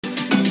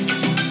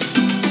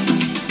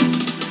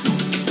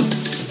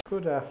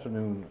Good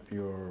afternoon.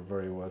 You're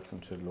very welcome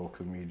to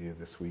Local Media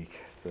This Week,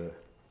 the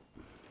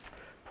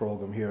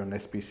programme here on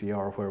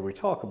SBCR where we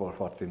talk about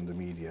what's in the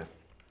media,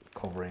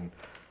 covering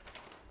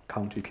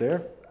County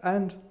Clare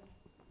and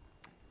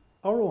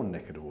our own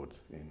neck of the woods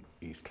in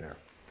East Clare.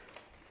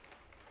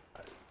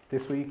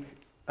 This week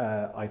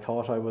I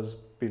thought I was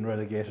being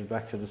relegated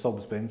back to the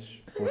subs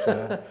bench, but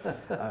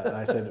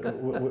I said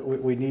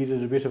we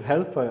needed a bit of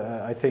help,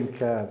 I think,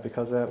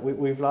 because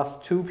we've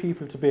lost two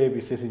people to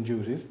babysitting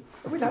duties.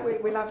 We'll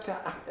have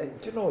to,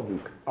 do you know,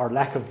 Luke? Or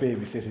lack of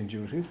babysitting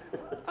duties.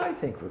 I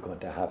think we're going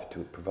to have to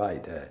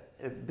provide a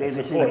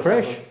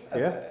creche.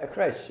 A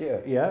creche, yeah.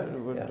 Yeah,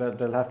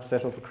 they'll have to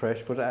set up a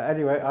creche. But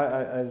anyway,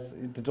 as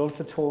the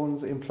dulcet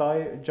tones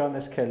imply, John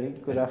S. Kelly,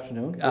 good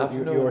afternoon.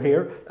 You're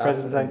here,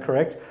 present and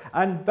correct.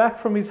 And back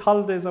from his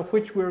holidays, of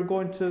which we're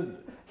going to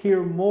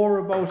hear more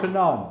about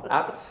anon.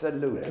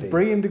 Absolutely.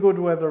 Bringing the good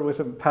weather with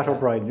him, Pat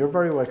O'Brien. You're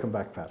very welcome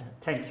back, Pat.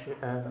 Thanks,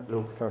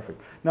 Luke.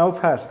 Perfect. Now,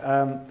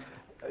 Pat,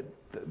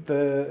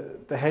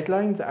 the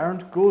headlines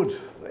aren't good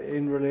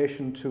in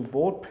relation to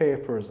both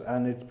papers,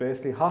 and it's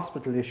basically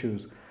hospital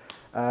issues.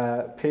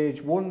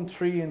 Page 1,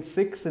 3 and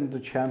 6 in the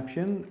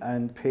Champion,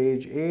 and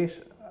page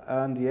 8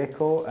 on the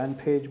Echo, and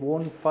page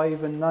 1,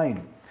 5 and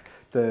 9.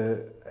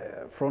 The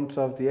front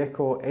of the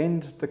Echo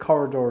end the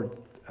corridor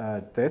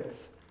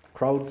deaths.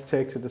 Crowds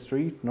take to the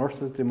street,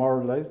 nurses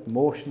demoralised,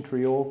 motion to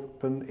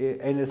reopen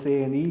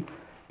NSA&E,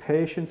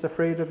 patients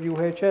afraid of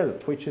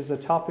UHL, which is a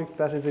topic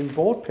that is in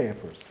both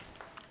papers.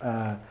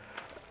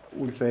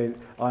 We'll say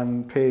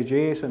on page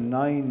 8 and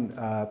 9,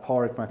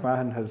 Pádraig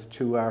McMahon has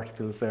two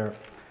articles there,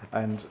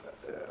 and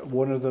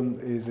one of them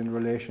is in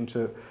relation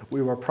to,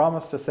 we were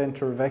promised a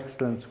centre of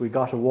excellence, we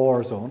got a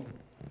war zone.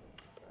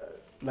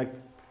 Like,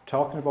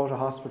 talking about a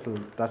hospital,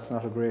 that's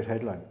not a great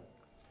headline.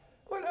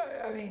 Well,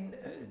 I mean,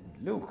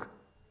 Luke,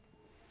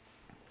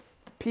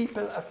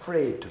 people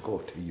afraid to go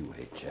to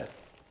UHL.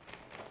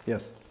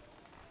 Yes.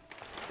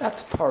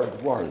 That's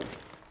third world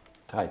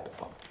type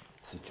of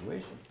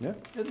situation,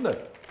 isn't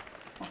it?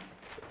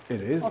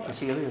 It is. Not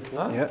serious,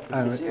 Yeah,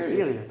 it's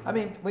serious. I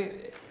mean,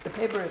 the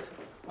papers,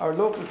 our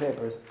local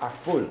papers, are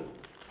full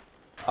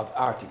of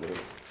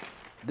articles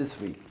this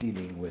week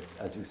dealing with,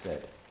 as you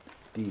said,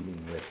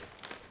 dealing with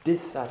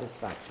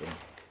dissatisfaction,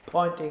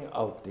 pointing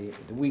out the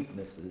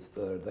weaknesses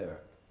that are there.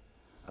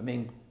 I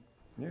mean,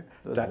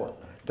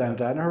 Dan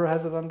Danaher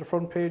has it on the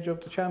front page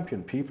of the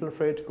Champion. People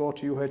afraid to go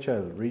to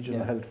UHL,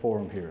 Regional Health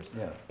Forum hears.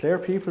 Clare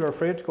people are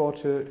afraid to go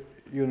to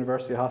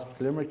University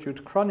Hospital Limerick due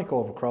to chronic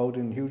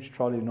overcrowding, huge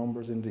trolley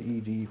numbers in the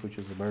ED, which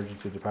is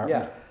emergency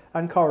department,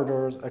 and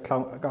corridors, a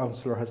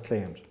councillor has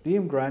claimed.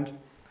 Liam Grant,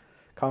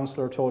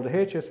 councillor, told a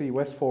HSE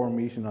West Forum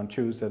meeting on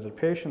Tuesday that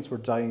patients were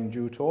dying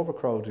due to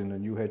overcrowding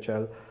in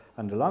UHL,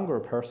 and the longer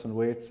a person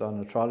waits on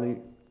a trolley,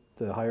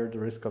 the higher the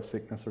risk of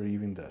sickness or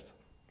even death.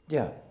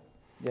 Yeah.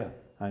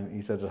 And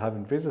he said that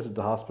having visited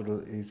the hospital,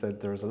 he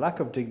said there is a lack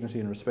of dignity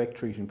and respect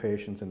treating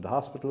patients in the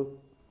hospital.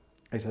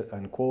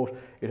 And quote,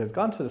 it has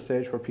gone to the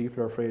stage where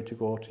people are afraid to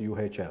go to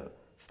UHL.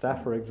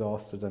 Staff are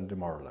exhausted and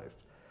demoralised.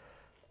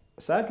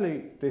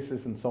 Sadly, this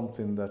isn't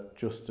something that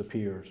just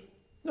appeared.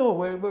 No,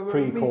 we're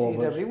meeting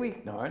it every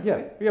week now, aren't we?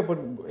 Yeah, but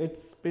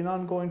it's been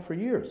ongoing for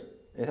years.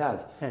 It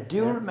has. Do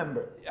you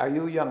remember, are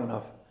you young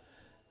enough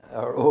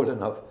or old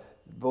enough,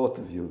 both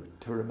of you,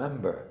 to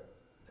remember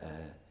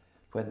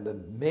when the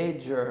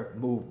major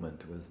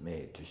movement was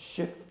made to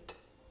shift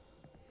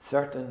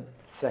certain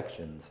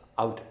sections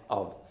out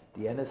of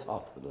the Ennis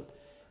Hospital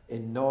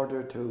in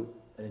order to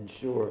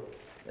ensure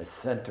a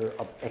centre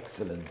of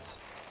excellence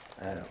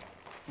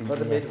for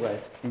the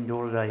Midwest in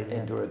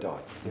Doradine. Do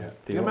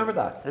you remember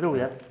that? I do,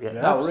 yeah.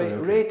 Now,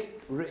 rate,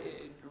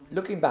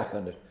 looking back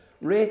on it,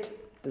 rate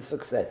the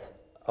success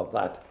of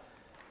that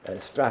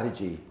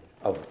strategy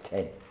out of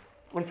 10.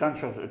 Well, John,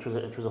 it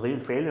was a real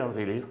failure,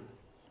 really,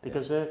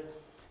 because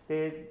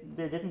they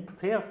didn't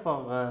prepare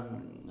for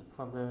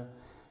the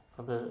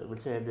we'll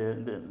say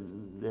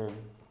the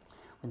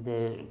when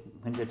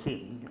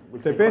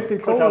they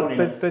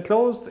basically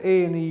closed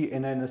A&E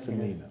in Ennis and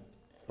Nina,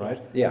 right?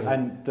 Yeah.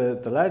 And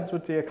the lads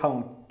with the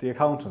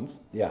accountants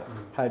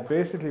had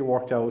basically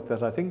worked out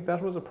that I think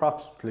that was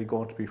approximately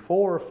going to be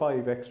 4 or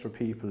 5 extra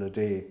people a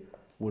day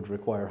would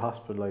require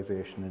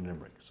hospitalisation in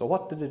Limerick. So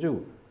what did they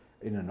do?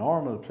 In a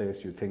normal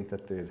place, you'd think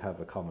that they'd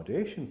have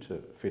accommodation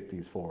to fit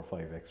these 4 or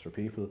 5 extra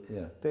people.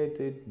 Yeah. They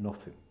did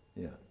nothing.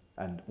 Yeah.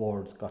 And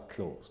wards got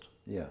closed.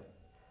 Yeah.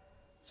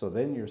 So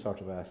then you're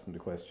sort of asking the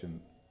question,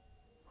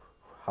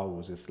 how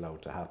was this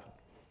allowed to happen?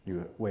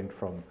 You went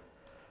from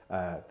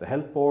the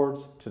health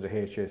boards to the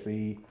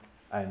HSE,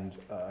 and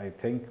I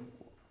think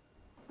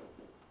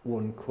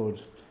one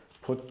could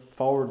put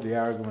forward the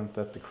argument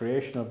that the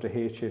creation of the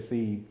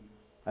HSE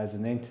as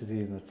an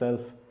entity in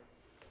itself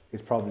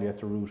is probably at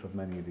the root of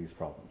many of these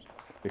problems.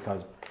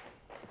 Because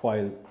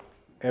while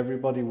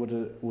everybody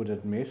would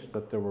admit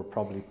that there were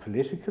probably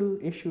political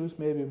issues,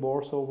 maybe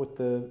more so with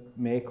the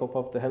makeup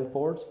of the health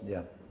boards,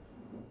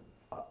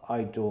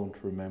 I don't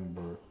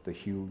remember the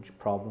huge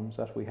problems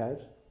that we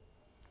had.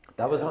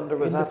 That was under,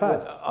 in the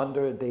past.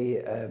 under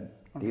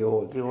the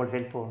old,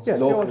 health boards. Yeah,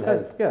 the local old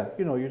health. Yeah,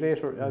 you know, you'd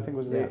 8 or I think it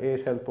was Yeah.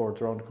 8 health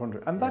boards around the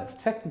country, and Yeah. that's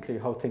technically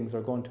how things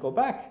are going to go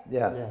back.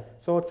 yeah. Yeah.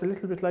 So it's a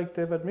little bit like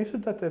they've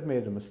admitted that they've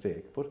made a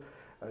mistake, but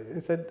I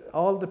said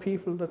all the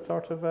people that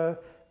sort of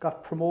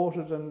got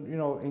promoted and, you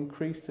know,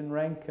 increased in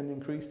rank and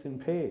increased in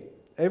pay,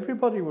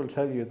 everybody will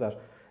tell you that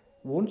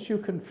once you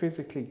can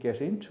physically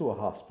get into a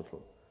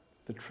hospital,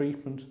 the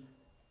treatment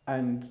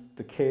and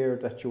the care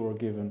that you are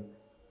given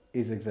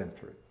is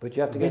exemplary. But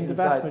you have to get In the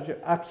vast inside,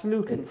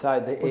 absolutely.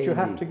 inside the But you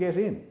have A&E. to get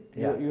in.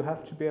 Yeah. You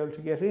have to be able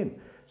to get in.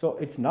 So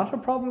it's not a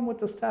problem with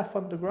the staff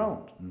on the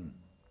ground. Mm.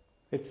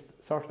 It's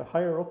sort of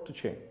higher up the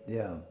chain.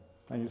 Yeah.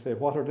 And you say,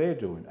 what are they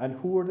doing? And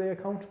who are they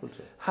accountable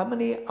to? How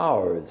many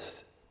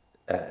hours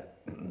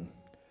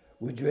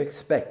would you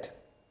expect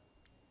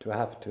to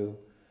have to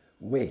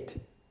wait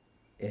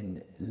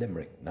in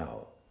Limerick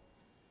now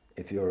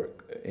if you're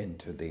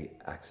into the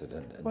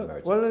accident and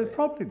emergency? Well, it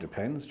probably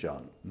depends,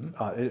 John.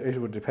 It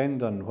would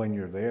depend on when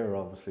you're there,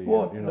 obviously,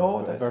 Well, you no,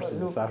 know, that's versus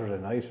right, a look.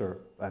 Saturday night or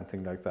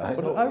anything like that. I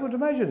But know. I would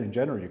imagine in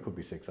general it could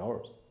be 6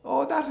 hours.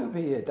 Oh, that would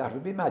be it. That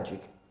would be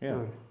magic. Yeah.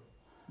 Good.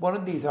 One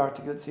of these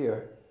articles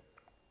here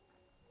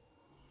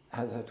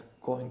has it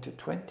going to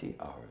 20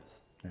 hours.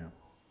 Yeah.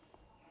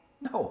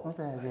 No, What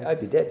the- yeah. I'd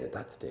be dead at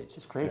that stage.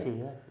 It's crazy,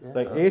 yeah.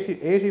 Like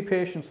 80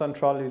 patients on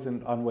trolleys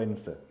on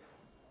Wednesday.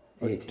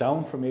 80.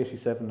 Down from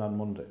 87 on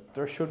Monday.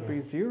 There should be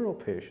 0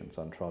 patients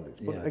on trolleys.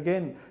 But Yeah.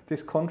 again,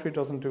 this country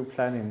doesn't do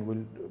planning.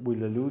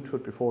 We'll allude to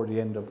it before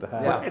the end of the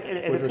half. Yeah.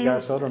 It With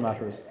regards to other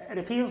matters. It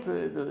appears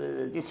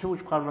this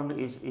huge problem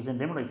is in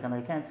Limerick, and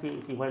I can't see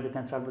why they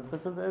can't solve it,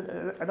 because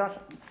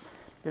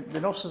the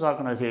nurses'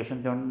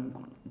 organisation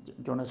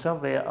done a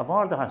survey of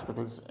all the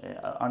hospitals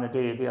on a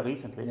day there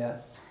recently, Yeah,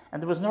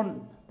 and there was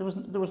no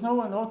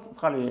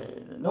trolley,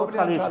 Nobody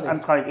on trolleys. on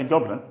trolley in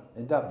Dublin.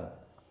 in Dublin.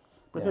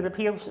 But Yeah. it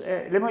appears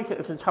Limerick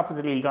is at the top of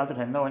the league all the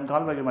time. Now in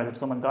Galway you might have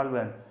some in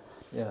Galway.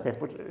 Yeah. Yes,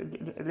 but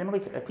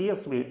Limerick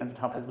appears to be at the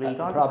top of the league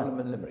The all the problem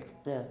time. in Limerick.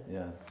 Yeah.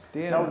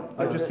 Yeah. Now,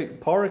 I just see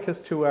Porrick has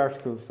 2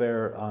 articles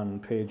there on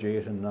page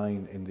 8 and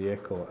 9 in the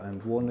Echo,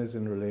 and one is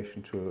in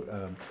relation to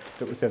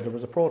that we said there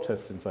was a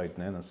protest inside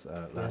Ennis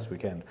last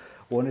weekend.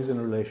 One is in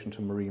relation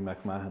to Marie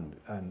McMahon,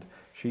 and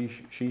she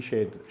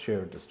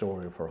shared the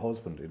story of her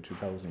husband in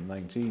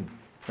 2019.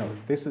 Now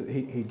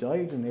he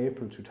died in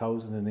April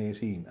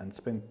 2018 and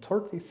spent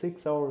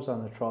 36 hours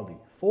on a trolley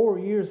 4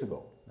 years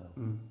ago.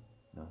 Mm.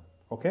 No.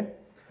 Okay,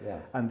 Yeah.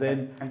 and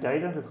then. And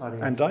died on the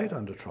trolley. And died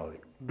on the trolley,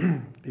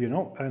 you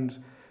know, and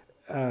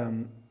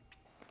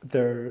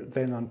there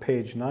then on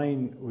page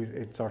 9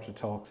 it sort of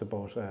talks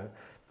about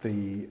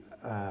the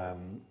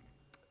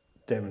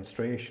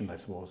demonstration, I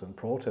suppose, and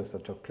protest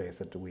that took place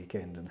at the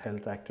weekend, and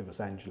health activist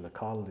Angela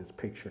Coll is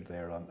pictured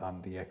there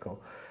on the Echo,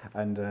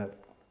 and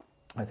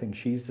I think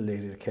she's the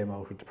lady that came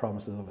out with the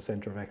promises of a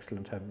centre of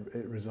excellence have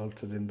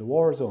resulted in the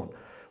war zone.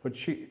 But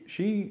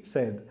she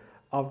said,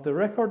 of the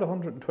record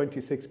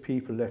 126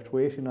 people left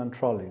waiting on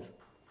trolleys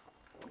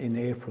in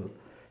April,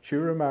 she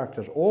remarked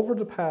that over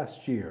the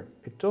past year,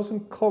 it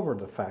doesn't cover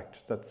the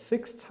fact that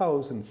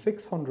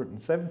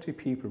 6,670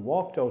 people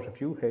walked out of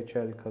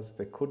UHL because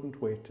they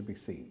couldn't wait to be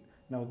seen.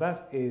 Now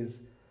that is,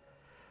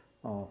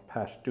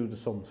 Pat, do the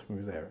sums for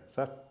me there. Is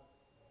that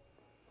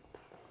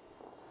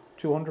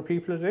 200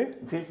 people a day?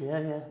 It is, yeah.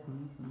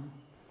 Mm-hmm.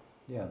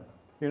 Yeah.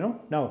 You know?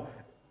 Now,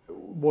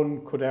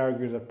 one could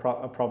argue that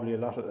probably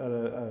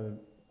a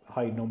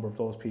high number of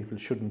those people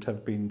shouldn't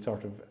have been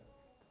sort of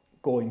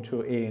going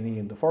to A&E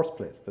in the first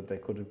place, that they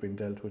could have been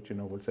dealt with, you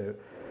know, we'll say,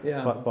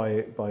 Yeah.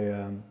 by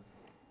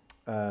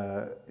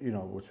you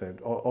know, we'll say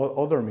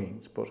other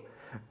means. But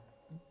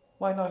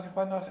Why not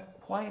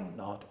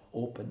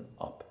open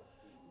up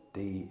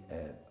the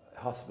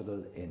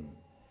hospital in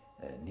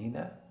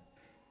Nina,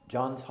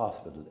 John's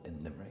Hospital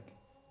in Limerick,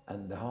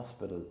 and the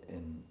hospital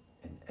in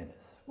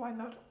Ennis? Why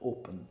not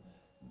open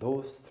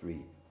those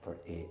 3 for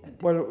A&E?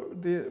 well,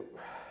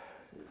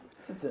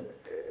 This is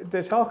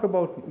they talk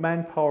about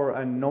manpower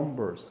and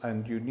numbers,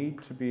 and you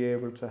need to be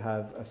able to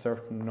have a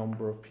certain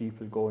number of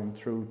people going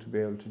through to be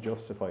able to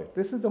justify it.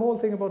 This is the whole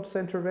thing about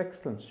Centre of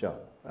Excellence, John.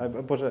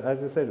 But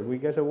as I said, we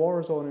get a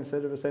war zone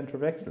instead of a Centre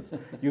of Excellence.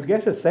 You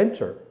get a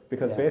centre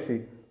because Yeah.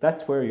 basically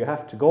that's where you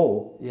have to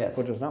go, Yes.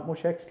 but there's not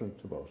much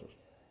excellence about it.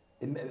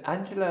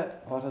 Angela,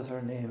 what is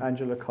her name?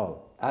 Angela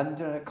Coll.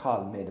 Angela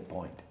Coll made a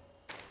point.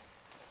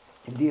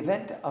 In the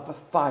event of a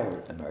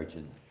fire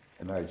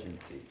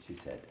emergency, she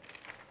said,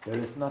 there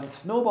is not a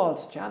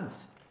snowball's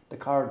chance the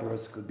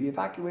corridors could be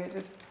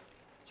evacuated.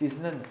 She's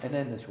an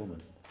Ennis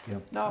woman. Yeah.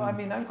 No, I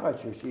mean, I'm quite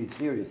sure she's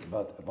serious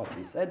about what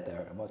she said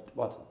there and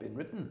what's been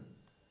written.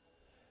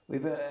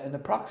 We've an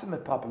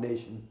approximate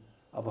population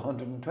of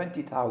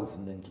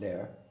 120,000 in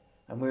Clare,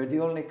 and we're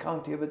the only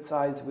county of its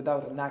size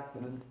without an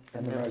accident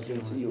and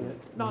emergency unit.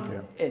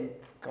 None in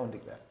County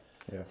Clare.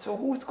 Yeah. So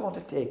who's going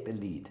to take the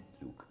lead,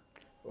 Luke?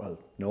 Well,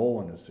 no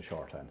one is the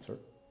short answer.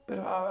 But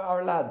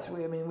our lads,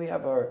 we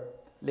have our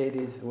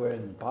ladies who are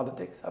in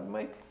politics, haven't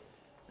we?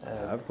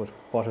 But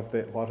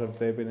what have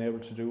they been able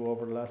to do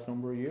over the last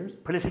number of years?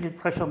 Political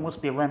pressure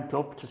must be ramped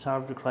up to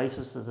solve the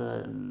crisis. There's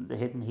the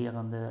hidden here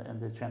on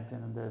the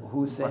champion and the.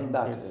 Who's saying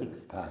that,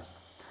 six. Pat?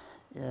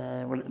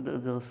 Well,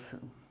 it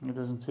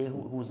doesn't say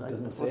who's.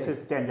 Doesn't What's say.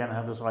 it? Dan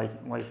Danaher was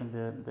writing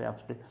the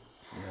article.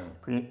 Yeah.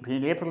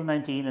 Between April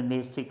 19 and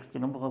May 6, the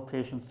number of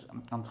patients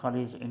on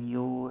trolleys in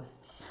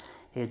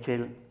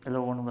UHL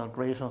alone were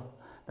greater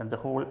than the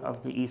whole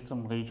of the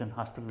Eastern Region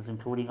hospitals,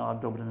 including all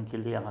Dublin and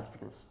Kildare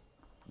hospitals.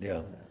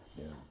 Yeah.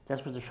 Yeah.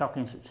 That was a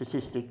shocking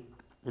statistic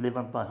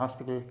delivered by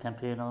hospital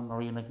campaigner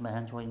Marie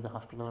McMahon during the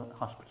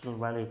hospital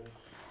rally.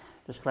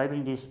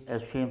 Describing this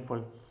as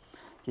shameful,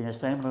 the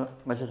Ennistimon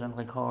resident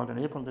recalled on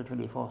April the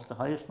 21st the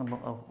highest number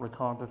of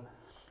recorded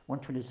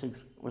 126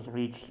 was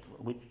reached,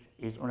 which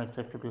is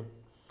unacceptable.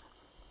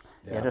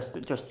 Yeah, that's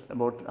just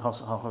about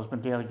her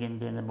husband there again,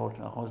 then about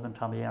her husband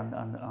Tommy on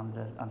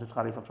the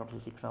trolley for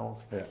 36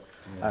 hours. Yeah,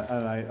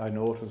 and I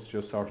noticed,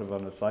 just sort of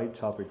on a side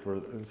topic,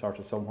 sort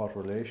of somewhat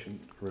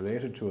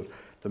related to it,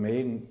 the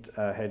main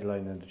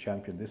headline in the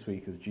Champion this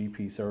week is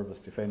GP Service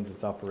defends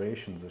its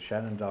operations as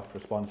Shannon Dock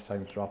response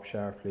times drop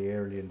sharply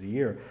early in the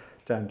year.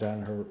 Dan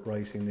Danaher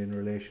writing in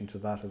relation to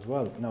that as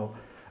well. Now,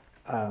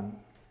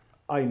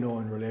 I know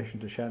in relation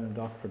to Shannon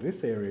Dock for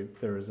this area,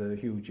 there is a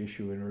huge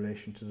issue in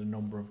relation to the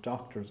number of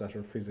doctors that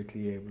are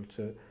physically able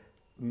to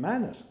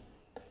man it.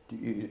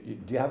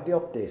 Do you have the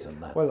update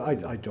on that? Well,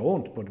 I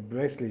don't, but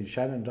basically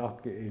Shannon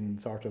Dock in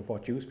sort of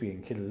what used to be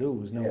in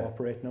Killaloe is now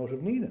operating out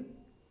of Neenah.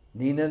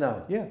 Neenah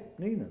now? Yeah,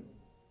 Neenah,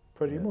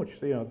 pretty much.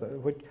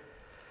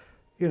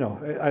 You know,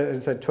 as I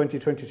said,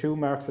 2022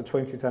 marks the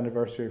 20th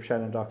anniversary of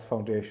Shannon Dock's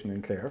foundation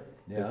in Clare.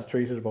 Yeah. It's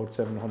treated about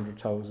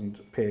 700,000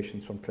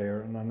 patients from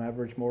Clare and on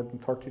average more than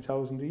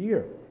 30,000 a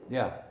year.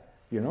 Yeah.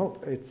 You know,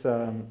 it's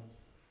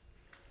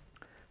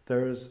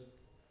there's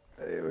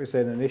we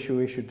said an issue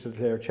issued to the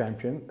Clare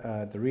Champion.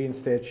 The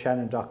Reinstate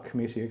Shannon Dock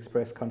Committee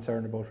expressed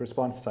concern about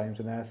response times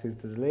and asked, is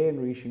the delay in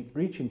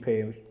reaching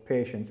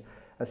patients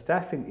a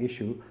staffing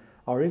issue,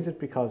 or is it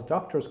because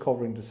doctors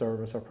covering the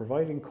service are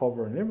providing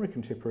cover in Limerick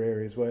and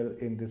Tipperary as well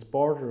in this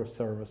border of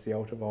service the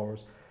out of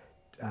hours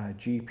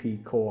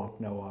GP co-op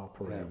now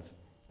operates?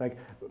 Yeah. Like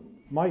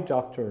my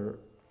doctor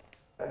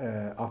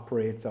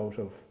operates out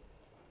of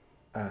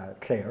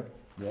Clare.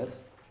 Yes.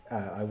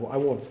 I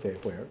won't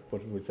state where,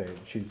 but we'd say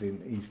she's in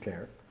East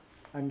Clare,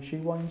 and she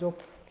winds up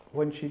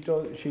when she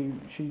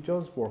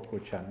does work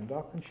with Shannon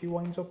Dock, and she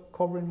winds up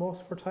covering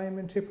most of her time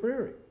in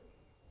Tipperary.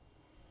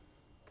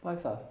 Why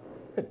is that?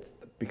 It's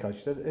because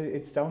she said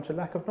it's down to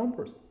lack of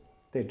numbers.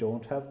 They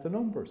don't have the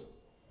numbers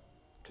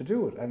to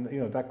do it, and you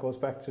know that goes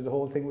back to the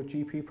whole thing with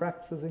GP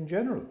practices in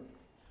general.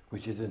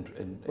 Which is in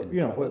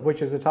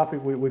which is a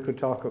topic we could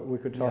talk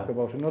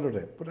about another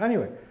day. But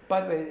anyway.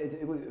 By the way,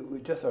 we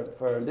just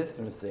for our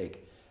listeners'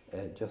 sake,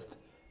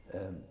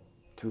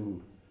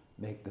 to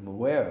make them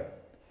aware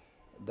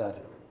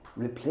that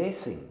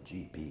replacing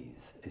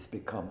GPs has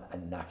become a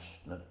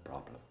national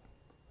problem.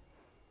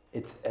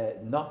 It's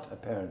not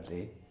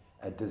apparently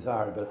a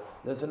desirable.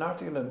 There's an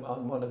article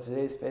on one of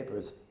today's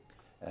papers,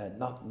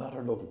 not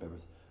our local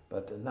papers,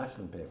 but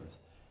national papers.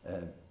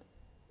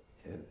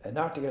 An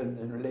article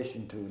in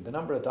relation to the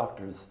number of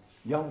doctors,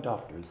 young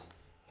doctors,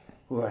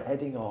 who are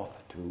heading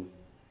off to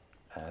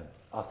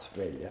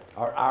Australia,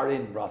 or are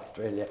in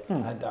Australia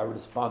and are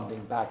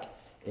responding back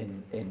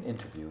in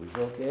interviews,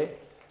 okay?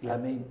 Yeah. I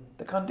mean,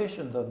 the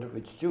conditions under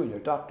which junior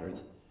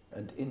doctors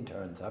and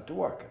interns have to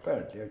work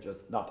apparently are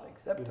just not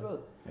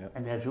acceptable. Yeah.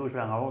 And they have huge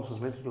long hours as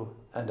well to do.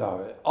 And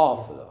are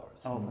awful hours.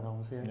 Awful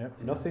hours, yeah.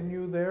 Nothing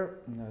new there.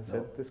 And as I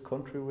said, this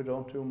country we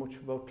don't do much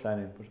about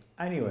planning. But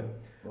anyway,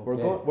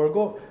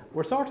 okay.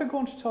 we're sort of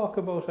going to talk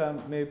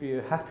about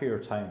maybe happier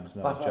times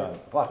now, John.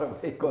 What are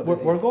we going to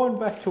do? We're going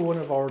back to one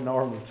of our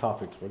normal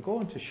topics. We're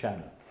going to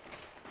Shannon.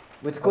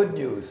 With good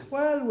news.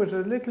 Well, with a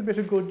little bit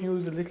of good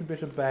news, a little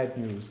bit of bad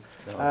news.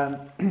 No.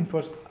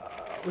 But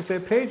we say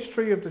page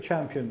 3 of the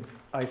Champion,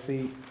 I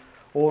see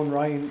Owen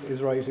Ryan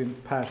is writing,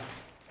 Pat,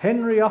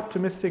 Henry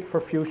optimistic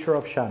for future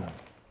of Shannon.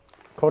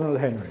 Colonel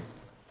Henry,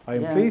 I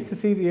am pleased to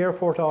see the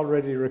airport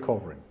already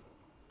recovering.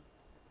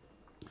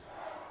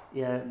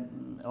 Yeah,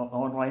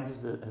 Owen Ryan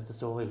has the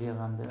story here,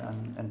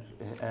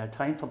 and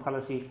time for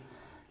policy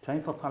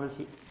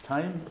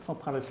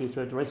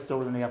to address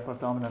Dublin Airport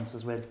dominance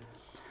as well.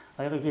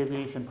 Irish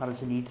aviation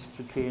policy needs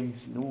to change.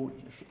 New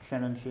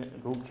Shannon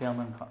Group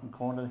Chairman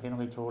Colonel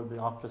Henry told the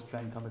Oculus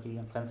Joint Committee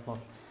on Transport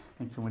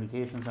and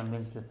Communications on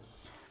Wednesday,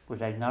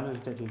 but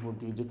acknowledged that it would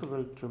be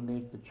difficult to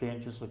make the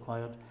changes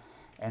required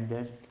and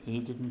that he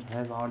didn't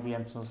have all the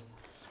answers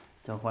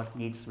to what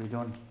needs to be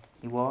done.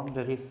 He warned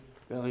that if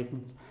there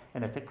isn't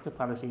an effective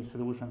policy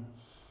solution,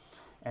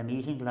 a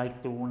meeting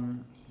like the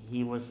one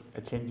he was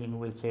attending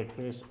will take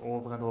place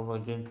over and over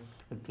again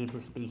with people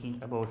speaking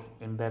about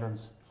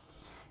imbalance.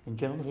 In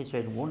general, he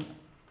said one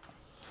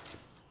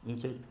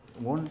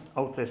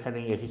outlet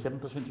having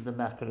 87% of the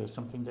market is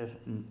something that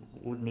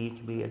would need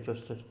to be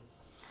adjusted.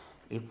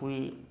 If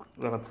we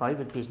were a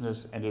private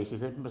business and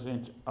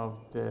 87% of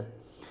the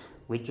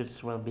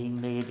widgets were being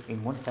made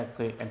in one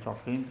factory and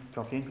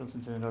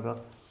 13% in another,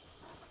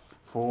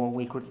 before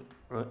we could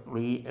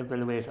we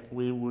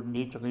would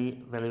need to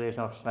re-evaluate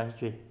our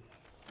strategy.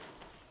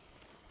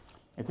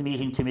 At the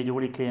meeting, Timmy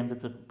Dooley claimed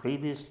that the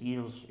previous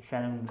year's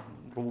Shannon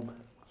Group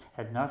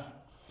had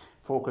not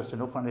focused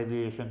enough on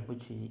aviation,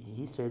 which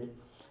he said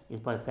is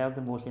by far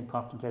the most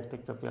important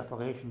aspect of the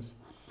operations.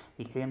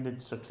 He claimed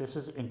that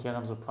successes in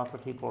terms of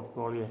property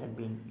portfolio had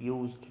been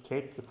used to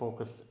take the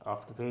focus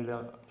off the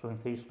failure to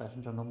increase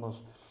passenger numbers,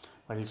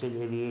 while he said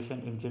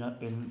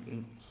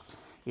aviation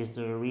is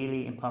the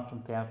really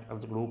important part of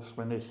the group's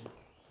remit.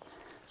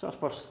 So I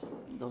suppose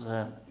there's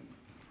a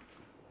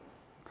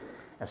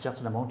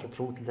certain amount of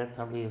truth in that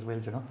probably as well,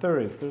 you know.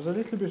 There's a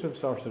little bit of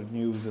sort of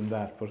news in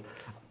that, but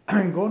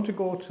I'm going to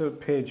go to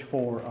page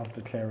 4 of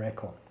the Clare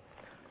Echo,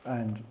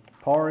 and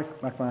Pádraig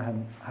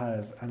McMahon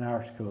has an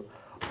article.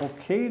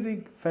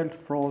 O'Cady felt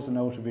frozen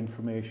out of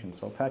information.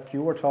 So Pat,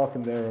 you were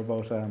talking there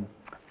about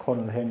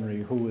Colonel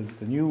Henry, who is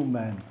the new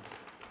man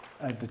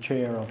at the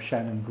chair of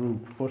Shannon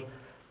Group, but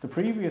the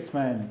previous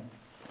man,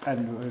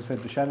 and as I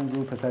said, the Shannon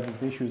Group has had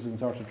its issues in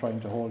sort of trying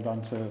to hold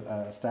on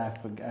to staff,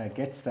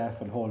 get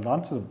staff and hold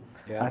on to them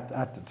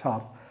at the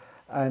top.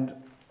 And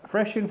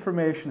fresh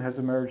information has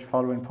emerged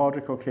following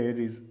Pádraig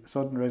O'Cady's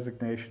sudden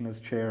resignation as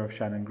chair of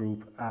Shannon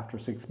Group after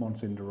 6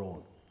 months in the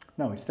role.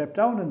 Now, he stepped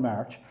down in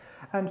March,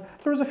 and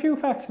there's a few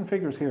facts and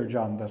figures here,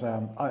 John, that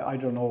I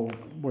don't know,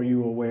 were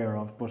you aware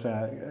of, but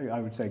I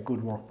would say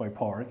good work by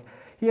Pádraig.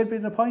 He had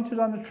been appointed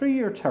on a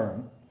 3-year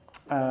term,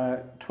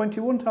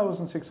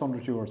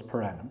 €21,600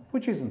 per annum,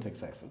 which isn't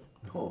excessive.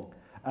 No.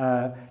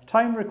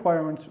 Time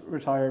requirements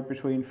retired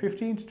between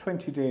 15 to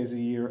 20 days a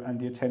year and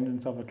the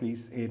attendance of at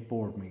least 8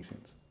 board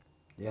meetings.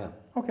 Yeah.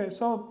 Okay,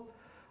 so,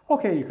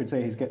 you could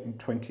say he's getting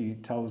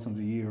 20,000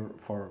 a year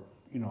for,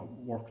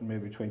 working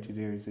maybe 20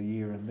 days a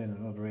year and then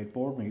another 8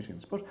 board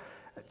meetings. But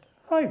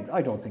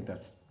I don't think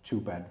that's too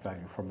bad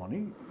value for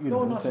money.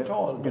 No, not at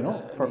all.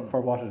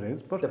 For what it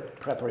is. But the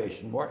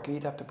preparation work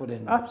he'd have to put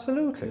in.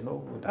 Absolutely.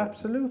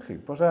 Absolutely.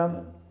 But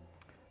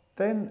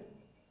then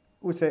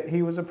we say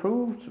he was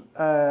approved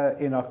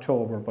in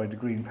October by the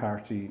Green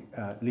Party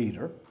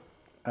leader,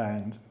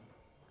 and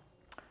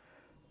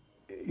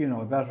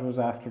that was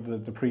after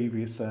the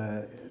previous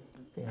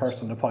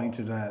person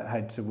appointed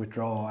had to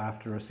withdraw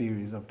after a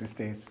series of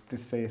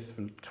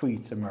distasteful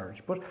tweets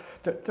emerged. But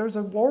there's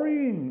a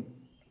worrying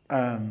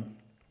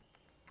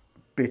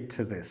bit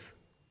to this.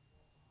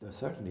 There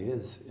certainly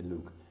is,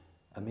 Luke.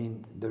 I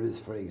mean, there is,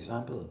 for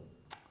example,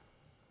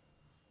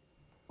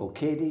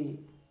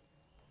 O'Cady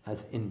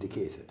has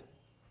indicated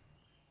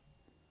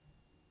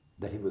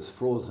that he was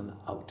frozen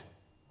out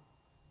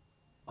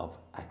of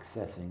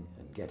accessing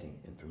and getting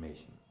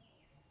information.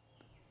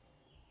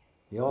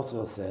 He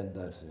also said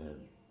that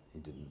he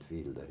didn't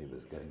feel that he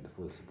was getting the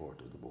full support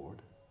of the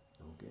board.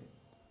 Okay.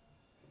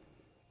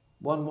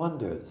 One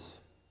wonders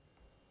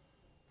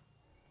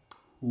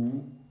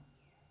who,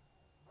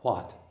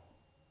 what,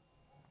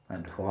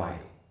 and why.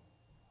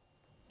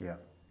 Yeah.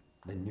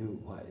 They knew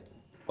why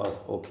was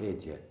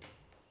O'Cady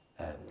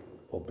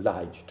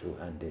obliged to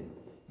hand in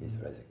his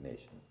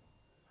resignation.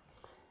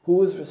 Who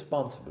was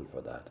responsible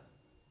for that?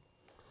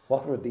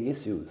 What were the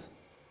issues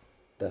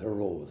that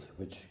arose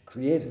which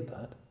created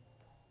that?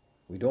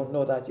 We don't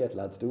know that yet,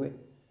 lads, do we?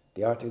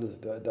 The articles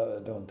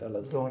don't tell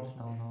us.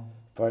 No.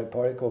 For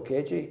Pádraig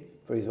O'Cady,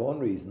 for his own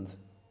reasons,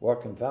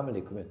 work and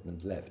family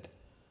commitment left.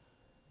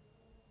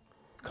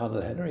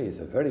 Colonel Henry is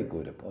a very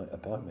good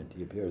appointment.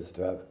 He appears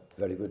to have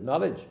very good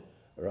knowledge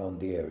around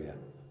the area.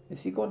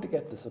 Is he going to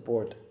get the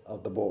support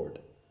of the board?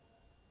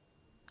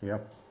 Yeah.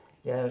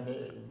 Yeah,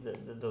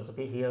 there's a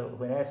bit here.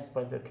 When asked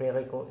by the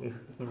cleric if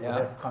he would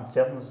have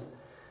concerns,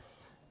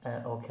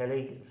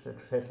 O'Kelly's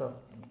successor,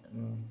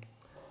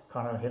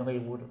 Colonel Henry,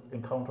 would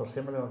encounter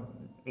similar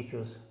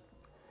issues.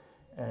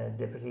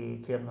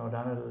 Deputy Kieran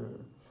O'Donnell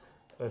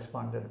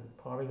responded,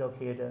 Pádraig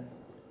O'Cady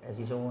has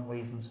his own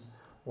reasons,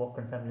 work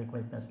and family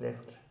commitments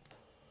left.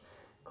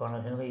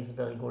 Colonel Henry is a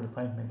very good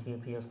appointment. He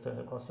appears to,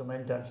 of course, the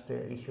man dodged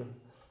the issue.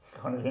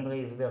 Colonel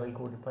Henry is a very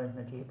good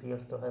appointment. He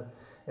appears to have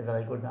a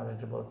very good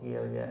knowledge about the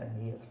area and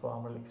he has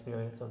formal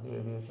experience of the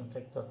aviation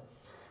sector.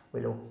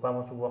 We look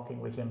forward to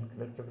working with him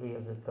collectively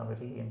as a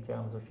committee in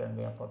terms of Shannon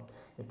Airport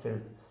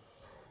itself,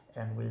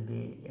 and will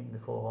be in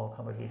before our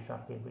committee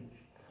shortly,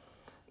 which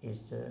is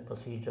the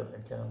procedure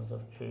in terms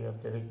of chair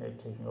designate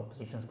taking up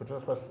positions. But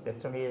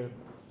that's only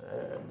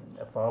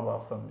a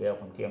forward from there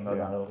from Kieran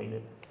O'Donnell,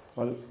 really.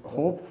 Well,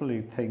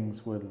 hopefully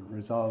things will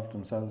resolve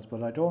themselves,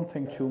 but I don't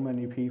think too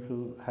many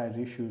people had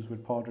issues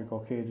with Pádraig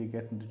O'Cady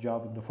getting the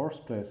job in the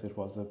first place. It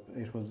was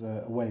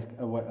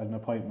an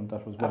appointment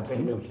that was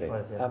welcome.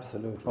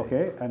 Absolutely.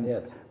 Okay, and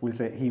we'll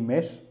say he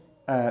met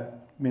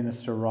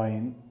Minister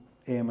Ryan,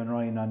 Eamon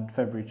Ryan, on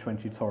February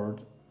 23rd,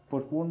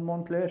 but 1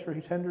 month later he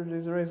tendered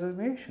his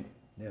resignation.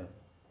 Yeah.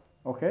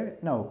 Okay,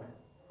 now,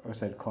 I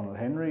said Colonel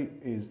Henry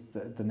is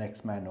the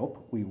next man up.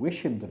 We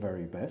wish him the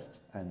very best,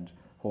 and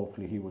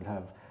hopefully he will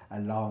have a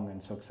long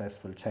and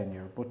successful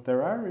tenure. But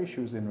there are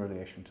issues in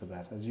relation to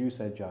that. As you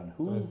said, John,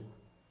 who,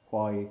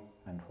 why,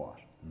 and what.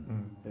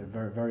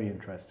 Very, very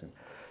interesting.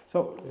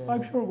 So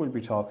I'm sure we'll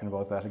be talking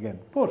about that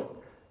again. But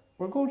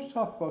we're going to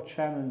talk about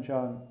Shannon,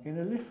 John, in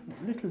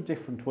a little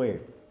different way,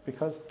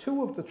 because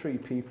 2 of the 3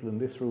 people in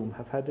this room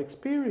have had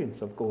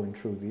experience of going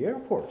through the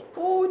airport.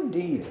 Oh,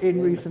 indeed.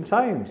 In recent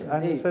times. Indeed.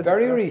 And he said,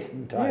 Very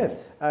recent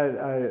times.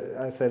 Yes,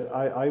 I said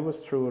I was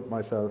through it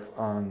myself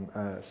on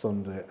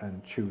Sunday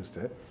and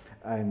Tuesday,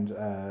 and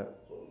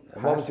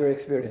What was your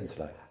experience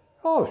like?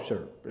 oh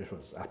sure, it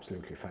was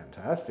absolutely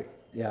fantastic.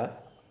 Yeah.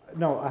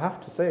 No, I have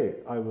to say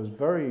I was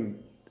very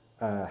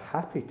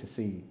happy to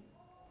see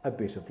a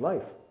bit of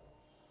life.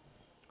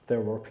 There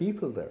were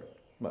people there.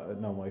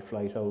 Now my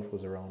flight out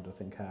was around I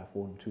think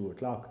 1:30, 2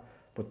 o'clock,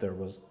 but there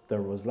was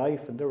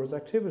life and there was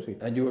activity.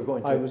 And you were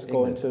going to I was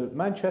going England. to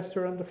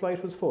Manchester and the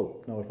flight was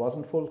full. No, it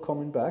wasn't full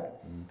coming back,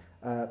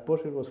 but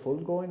it was full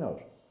going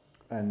out.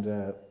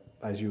 And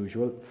as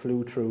usual,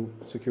 flew through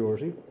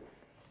security.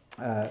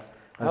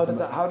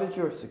 How did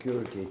your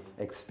security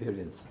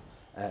experience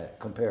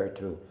compare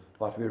to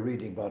what we're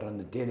reading about on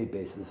a daily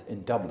basis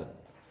in Dublin?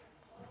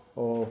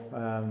 Oh,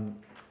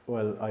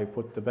 well, I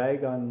put the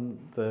bag on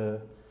the.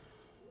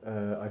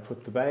 I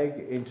put the bag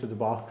into the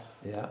box.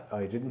 Yeah.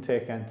 I didn't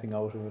take anything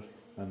out of it,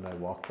 and I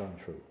walked on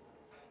through.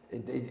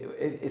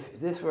 If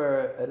this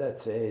were,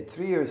 let's say,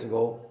 3 years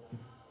ago,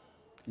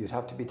 you'd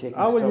have to be taking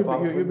Oh, stuff well,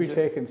 out. you'd be wouldn't you?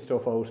 taking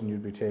stuff out, and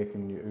you'd be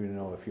taking,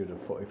 if you'd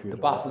The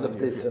bottle of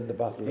this and the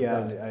bottle yeah,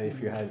 of that. and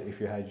if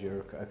you had your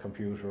a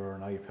computer or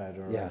an iPad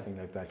or Yeah. anything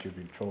like that, you'd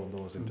be throwing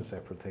those into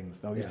separate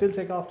things. Now you Yeah. still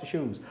take off the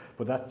shoes,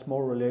 but that's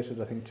more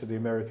related, I think, to the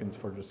Americans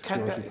for the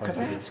security point Can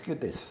of I view. ask you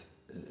this,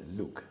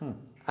 Luke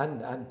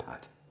and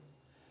Pat?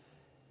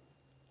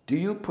 Do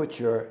you put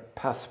your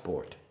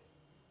passport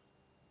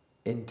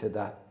into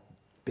that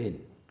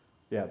bin?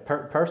 Yeah,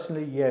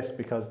 personally, yes,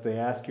 because they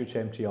ask you to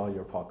empty all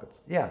your pockets.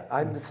 Yeah,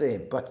 I'm the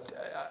same, but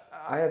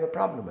I have a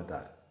problem with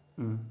that.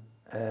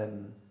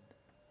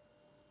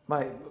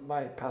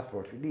 My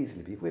passport could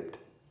easily be whipped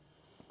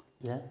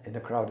Yeah, in a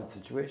crowded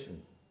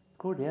situation.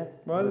 good, yeah.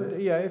 Well,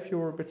 yeah, if you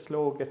were a bit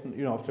slow getting, if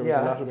there was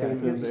a lot of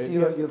people. You see,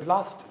 you've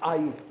lost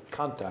eye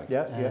contact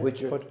Yeah, with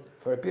your, but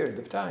for a period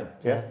of time.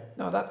 yeah,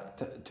 No,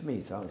 that to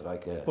me sounds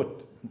like a... but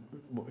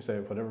say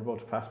whatever about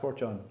the passport,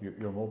 John,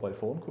 your mobile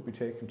phone could be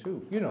taken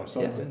too.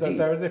 So Yes, indeed.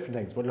 there are different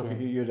things. But look, Yeah.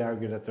 you'd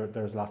argue that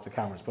there's lots of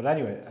cameras. But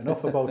anyway,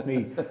 enough about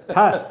me.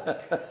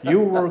 Pat, you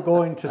were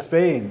going to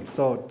Spain,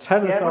 so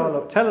tell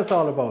us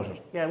all about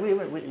it. Yeah, we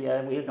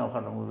had no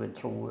problem. We went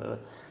through.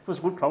 It was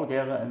a good crowd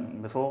there,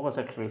 and before us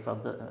actually for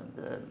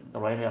the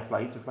Ryanair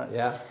flight.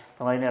 Yeah,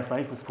 The Ryanair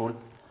flight was full,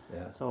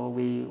 yeah. so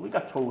we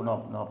got through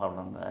no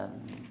problem.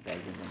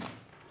 Begging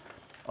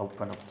and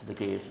went up to the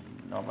gate, and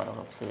no matter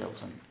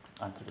upstairs and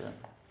onto the.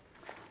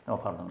 No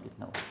problem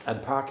getting out.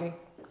 And parking?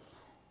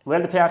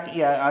 Well, the park,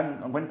 yeah,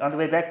 on the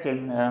way back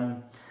then,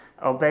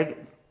 our bag,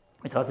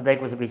 we thought the bag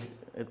was a bit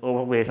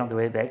overweight on the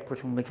way back,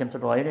 but when we came to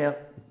the Ryanair,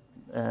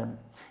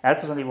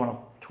 it was only 1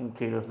 or 2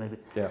 kilos maybe.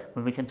 Yeah.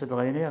 When we came to the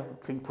Ryanair,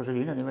 I think put it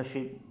in anyway,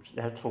 she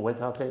had to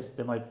wait out there,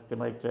 they might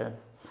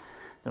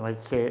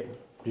say...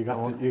 You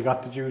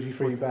got the duty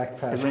free back,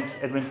 Pat.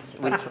 It went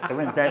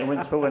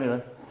through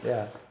anyway,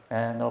 Yeah.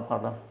 no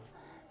problem.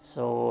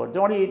 So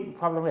the only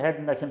problem we had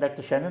when I came back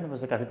to Shannon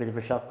was I got a bit of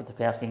a shock with the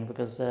parking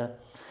because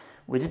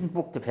we didn't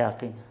book the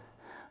parking.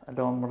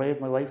 Although Maria,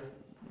 my wife,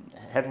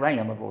 had rang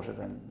him about it.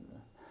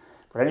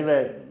 But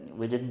anyway,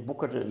 we didn't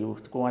book it. You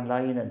have to go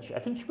online, and I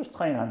think she was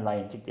trying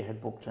online to get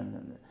it booked,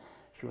 and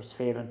she was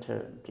failing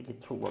to get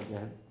through what we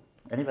had.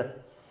 Anyway,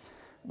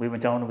 we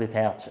went down with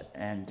Pat,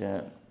 and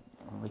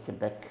when we came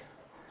back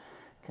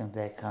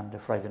on the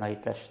Friday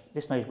night,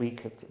 this night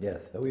week at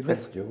Yes, we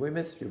missed you. We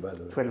missed you, by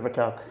the way. 12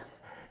 o'clock.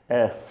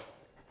 I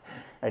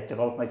took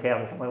out my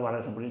card from my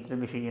wallet and put it into the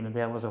machine, and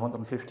there was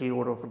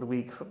 €150 for the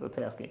week for the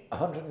parking.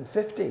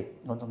 150?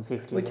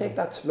 150. We take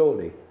that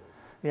slowly.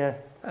 Yeah.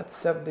 That's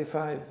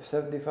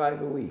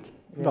 75 a week.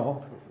 Yeah.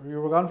 No,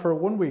 you were gone for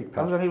 1 week, I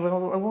Pat. was only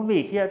 1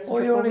 week, yeah. Oh,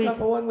 you only got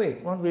for 1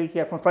 week? 1 week,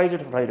 yeah, from Friday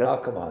to Friday. Oh,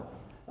 come on.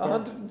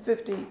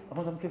 150?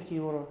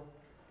 €150.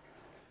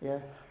 Yeah.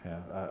 Yeah,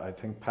 I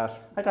think Pat.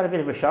 I got a bit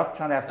of a shock,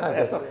 John, after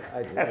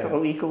a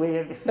week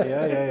away.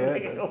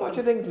 Yeah. What do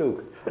you think,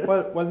 Luke?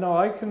 Well, no,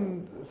 I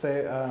can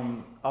say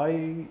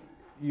I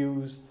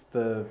used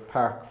the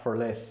park for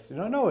less.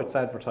 No, it's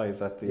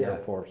advertised at the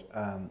airport.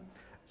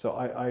 So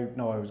I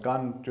was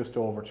gone just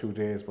over 2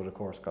 days, but of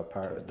course got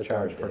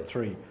charged for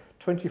 3,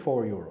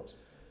 €24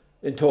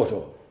 In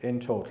total? in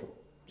total.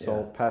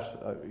 So Pat,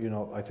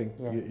 I think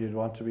you'd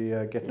want to be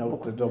getting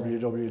out the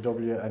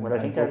www and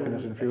booking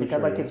it in future. I think I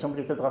might get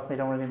somebody to drop me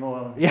down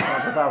anymore.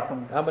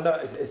 But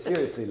no,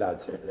 seriously,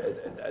 lads,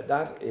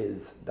 that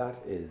is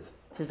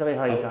It's very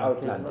high, John.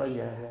 outlandish.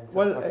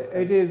 Well,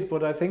 it is,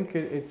 but I think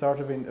it's sort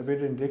of a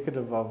bit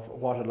indicative of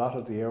what a lot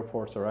of the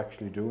airports are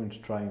actually doing to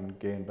try and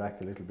gain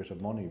back a little bit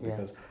of money.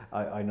 Because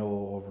I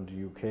know over in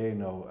the UK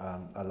now,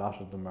 a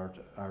lot of them are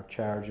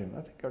charging.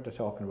 I think they're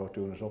talking about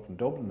doing it up in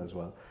Dublin as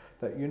well.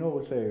 That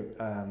say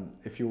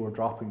if you were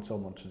dropping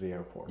someone to the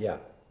airport,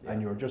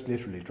 and you were just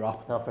literally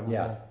dropping.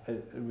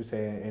 We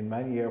say in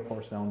many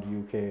airports now in the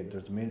UK,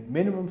 there's a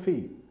minimum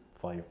fee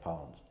 £5.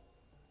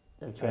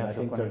 They'll And charge I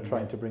think up they're on it,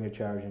 trying yeah. to bring a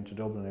charge into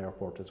Dublin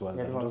Airport as well.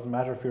 Yeah, That they it will. doesn't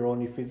matter if you're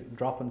only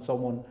dropping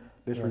someone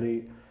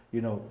literally,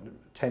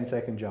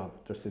 10-second job,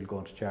 they're still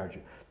going to charge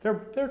you.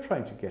 They're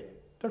trying to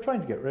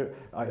get rid.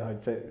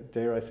 I'd say,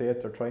 dare I say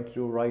it, they're trying to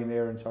do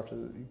Ryanair and sort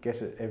of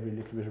get every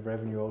little bit of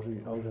revenue out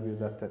of you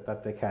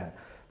that they can.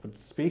 But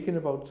speaking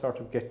about sort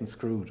of getting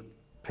screwed,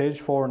 page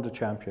 4 in the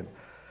Champion.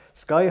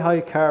 Sky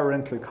high car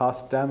rental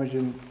costs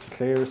damaging to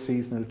Clare's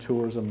seasonal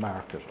tourism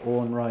market.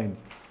 Owen Ryan.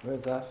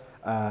 Where's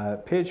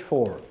that? Page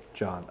 4,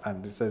 John,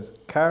 and it says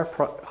car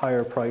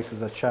hire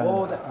prices at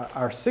Shannon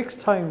are 6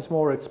 times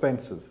more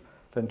expensive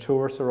than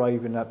tourists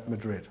arriving at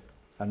Madrid,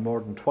 and more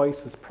than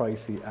twice as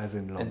pricey as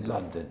in London. In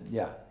London,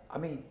 yeah. I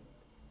mean,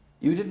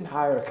 you didn't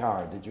hire a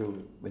car, did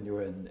you, when you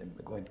were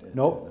going to?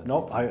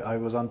 No. I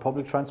was on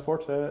public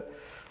transport.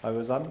 I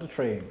was on the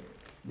train.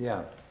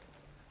 Yeah.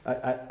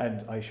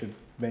 And I should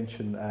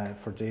mention,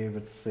 for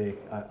David's sake,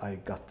 I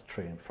got the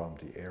train from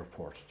the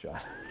airport, John.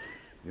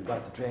 You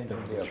got the train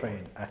from the airport?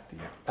 Train at the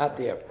airport. At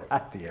the airport?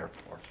 At the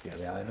airport, yes.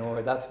 Yeah, I know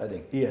where that's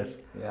heading. Yes.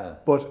 Yeah.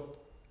 But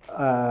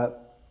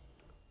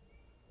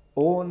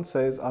Owen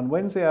says on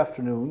Wednesday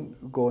afternoon,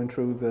 going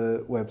through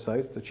the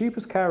website, the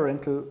cheapest car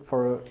rental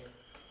for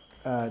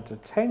the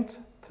 10th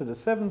to the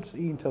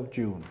 17th of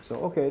June. So,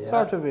 okay, it's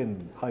sort of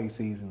in high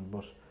season,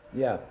 but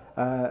Yeah.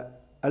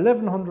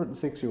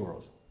 1,106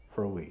 euros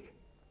for a week.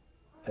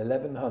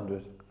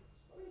 1,100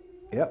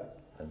 Yep.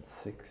 and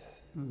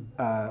 6.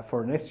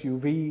 For an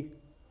SUV,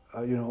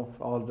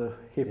 all the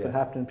hip and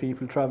happening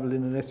people travel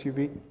in an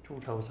SUV.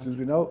 2,000. As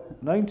we know,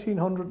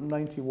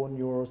 1,991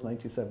 euros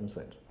 97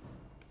 cents.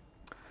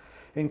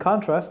 In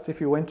contrast, if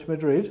you went to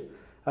Madrid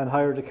and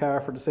hired a car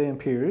for the same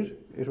period,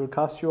 it would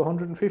cost you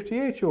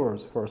 158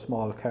 euros for a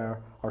small car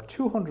or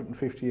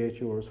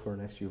 258 euros for an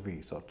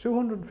SUV. So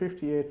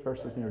 258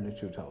 versus nearly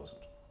 2,000.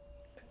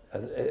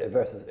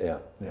 Versus, yeah.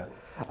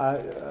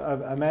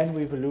 A man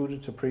we've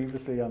alluded to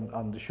previously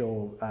on the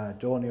show,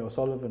 Donny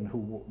O'Sullivan,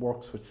 who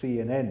works with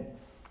CNN,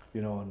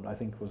 and I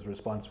think was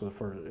responsible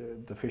for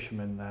the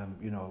fishermen,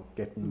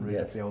 getting rid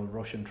of the old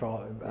Russian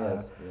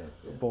boats,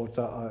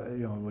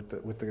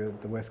 with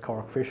the West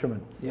Cork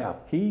fishermen. Yeah.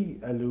 He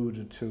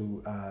alluded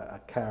to a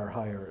car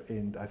hire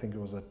I think it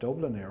was at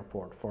Dublin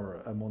Airport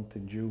for a month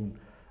in June.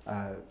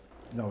 I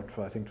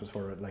think it was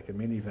for like a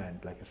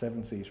minivan, like a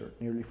 7-seater,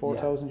 nearly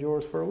 4,000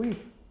 euros for a week.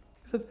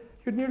 He said,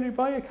 you'd nearly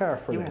buy a car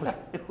for this.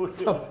 You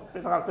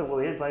don't have to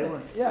worry about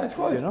one. Yeah, it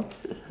would.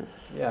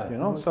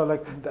 Yeah. So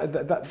like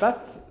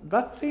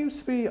that seems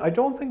to be. I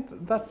don't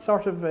think that's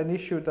sort of an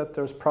issue that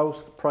there's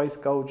price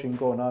gouging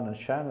going on in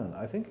Shannon.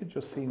 I think it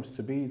just seems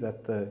to be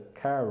that the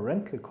car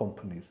rental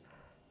companies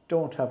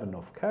don't have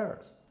enough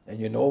cars. And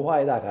you know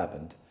why that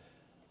happened?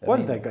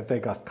 They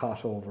got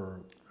caught over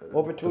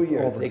 2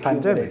 years. over the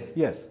pandemic.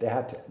 Yes, They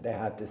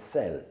had to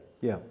sell.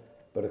 yeah.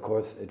 But of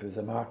course, it was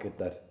a market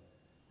that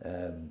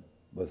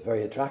was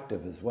very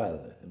attractive as well,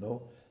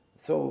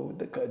 So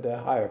the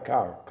hire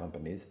car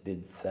companies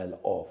did sell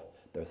off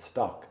their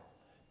stock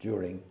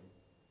during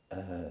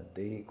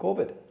the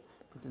COVID.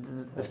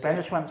 The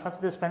Spanish ones, what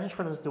do the Spanish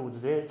fellas do? Do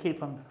they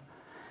keep on,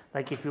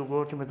 like if you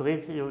go to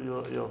Madrid, you're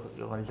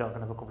only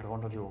talking of a couple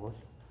of €100.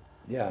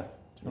 Yeah,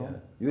 No. yeah.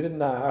 You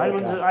didn't hire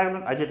a car.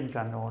 Ireland, I didn't,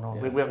 John, no.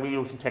 Yeah. We're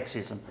using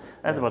taxis and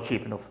they were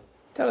cheap enough.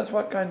 Tell us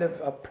what kind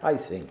of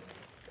pricing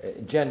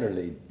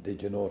generally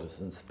did you notice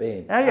in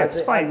Spain?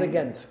 It's fine. As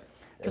against...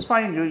 It's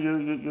fine. You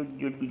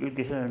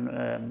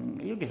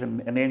get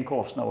a main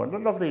course now, a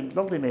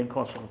lovely main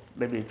course for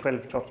maybe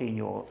 12, 13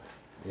 euro.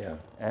 Yeah.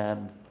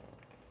 And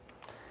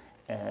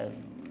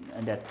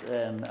that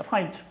a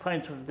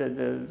pint of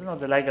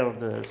the lager of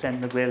the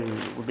San Miguel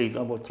would be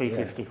about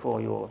 3.50,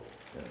 4 euro.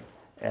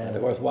 And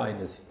of course, wine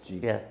is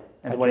cheap. Yeah,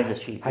 and the wine is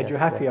cheap. Had you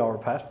happy hour,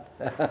 Pat?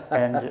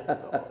 And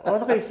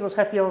the rest was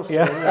happy hours.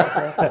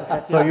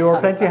 Yeah. So you were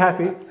plenty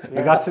happy.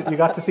 Yeah. You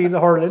got to see the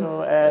hurling.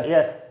 So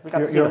we got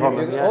to see the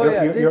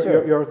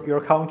hurling.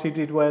 Your county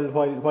did well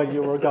while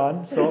you were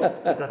gone. So We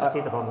got to see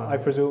the hurling. I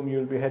presume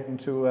you'll be heading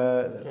to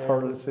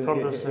Thurles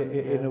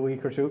in a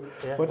week or two.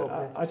 Yeah, But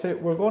I tell you,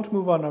 we're going to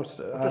move on now. Just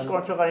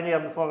going to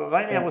Ryanair before.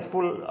 Ryanair was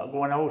full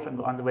going out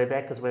and on the way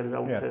back as well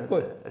out to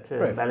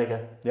Great.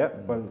 Malaga. Yeah,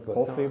 well,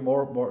 hopefully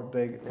more.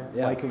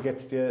 Yeah. Michael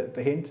gets the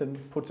hint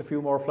and puts a few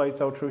more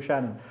flights out through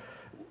Shannon.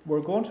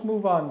 We're going to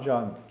move on,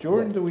 John.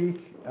 During the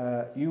week,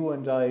 you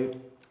and I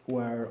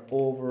were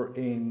over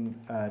in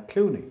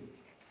Clooney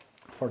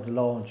for the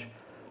launch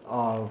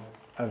of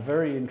a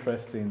very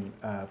interesting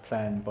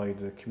plan by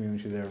the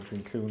community there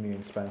between Clooney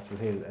and Spancil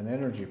Hill, an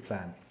energy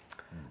plan.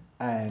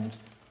 And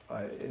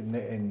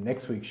in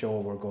next week's show,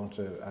 we're going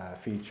to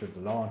feature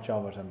the launch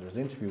of it, and there's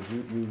interviews.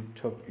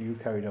 You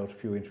carried out a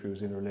few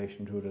interviews in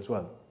relation to it as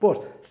well.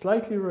 But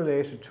slightly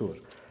related to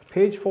it,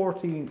 page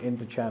 14 in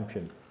the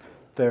Champion,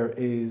 there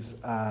is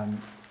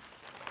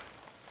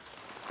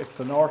it's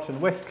the North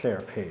and West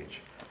Clare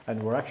page,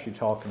 and we're actually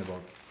talking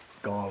about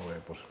Galway,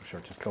 but I'm sure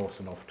it's close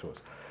enough to us.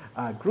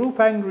 Group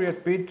angry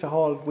at bid to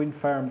halt wind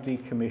farm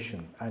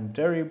decommission, and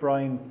Derry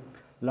Brine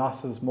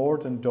losses more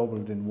than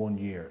doubled in 1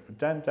 year.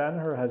 Dan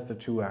Danaher has the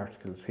two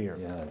articles here.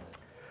 Yes.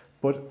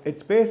 But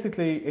it's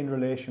basically in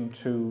relation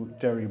to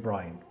Derry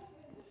Bryan,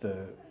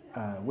 the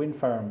wind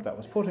farm that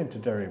was put into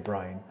Derry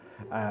Bryan.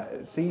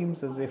 It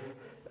seems as if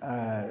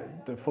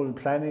the full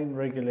planning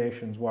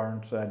regulations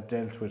weren't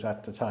dealt with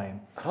at the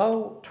time.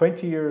 How?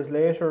 20 years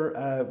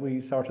later,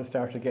 we sort of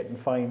started getting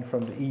fined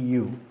from the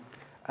EU,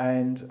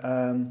 and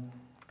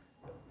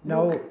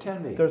now Look, tell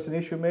me. there's an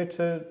issue made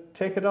to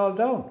take it all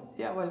down.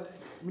 Yeah, well,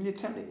 will you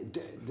tell me,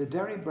 the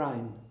Derry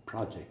Bryan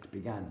project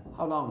began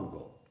how long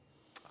ago?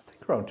 I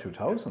think around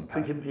 2000.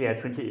 Pat.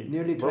 20.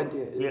 Nearly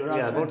 20, around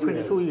about 20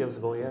 22 years. years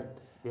ago, yeah.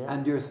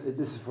 And this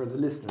is for the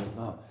listeners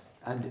now.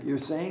 And you're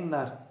saying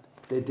that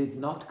they did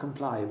not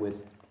comply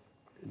with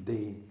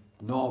the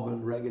normal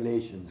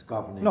regulations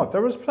governing. No,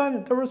 there was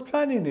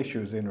planning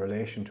issues in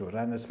relation to it,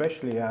 and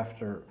especially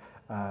after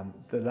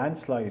the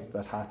landslide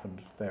that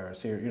happened there.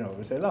 So, you know,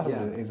 a lot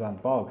of it is on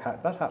bog.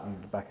 That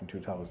happened back in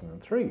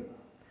 2003.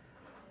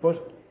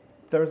 But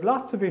there's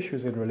lots of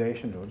issues in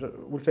relation to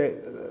it. We'll say,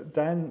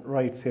 Dan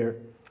writes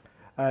here,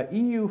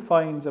 EU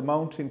fines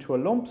amounting to a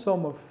lump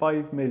sum of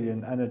 5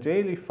 million and a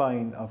daily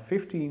fine of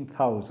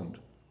 15,000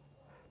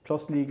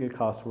 plus legal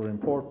costs were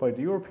imposed by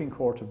the European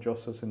Court of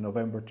Justice in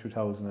November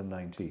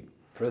 2019.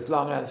 For as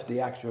long as the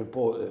actual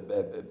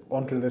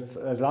Until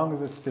as long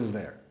as it's still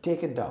there.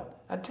 taken down.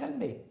 And tell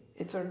me,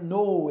 is there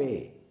no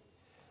way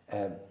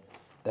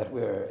that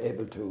we're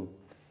able to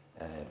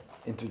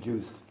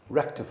introduce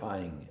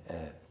rectifying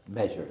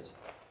measures?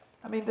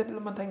 I mean, the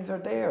blooming things are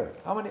there.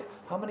 How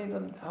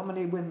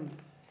many wind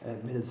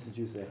mills did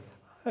you say?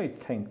 I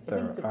think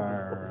there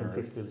are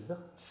 50, was there?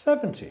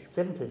 70.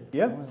 70.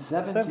 Yeah,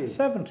 70.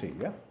 70,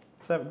 yeah.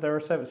 There are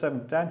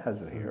seven. Dan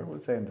has it here.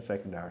 We'll say in the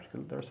second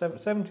article there are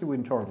 70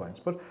 wind turbines.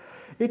 But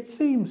it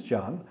seems,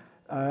 John,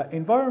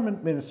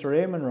 Environment Minister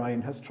Eamon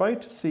Ryan has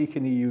tried to seek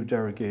an EU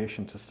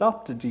derogation to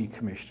stop the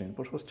decommissioning,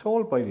 but was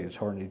told by the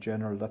Attorney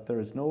General that there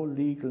is no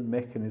legal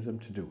mechanism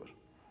to do it.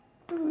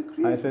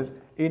 It says,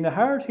 in a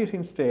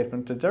hard-hitting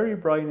statement, the Derry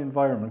Bryan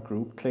Environment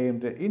Group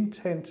claimed the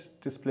intent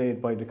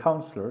displayed by the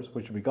councillors,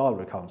 which would be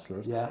Galway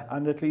councillors,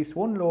 and at least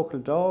one local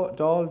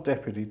Dáil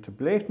deputy to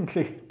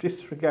blatantly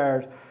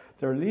disregard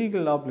their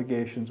legal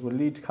obligations will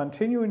lead to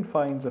continuing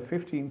fines of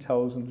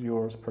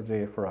 €15,000 per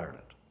day for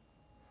Ireland.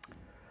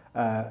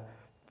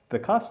 The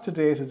cost to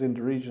date is in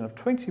the region of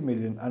 20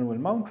 million and will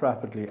mount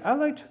rapidly,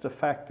 allied to the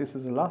fact this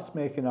is a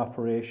loss-making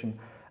operation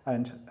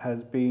and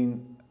has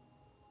been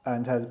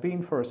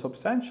for a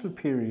substantial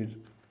period,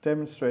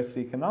 demonstrates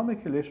the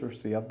economic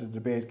illiteracy of the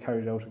debate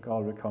carried out at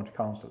Galway County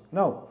Council.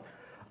 Now,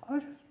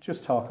 I'll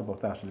just talk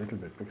about that a little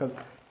bit, because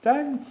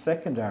Dan's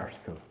second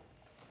article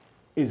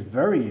is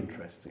very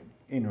interesting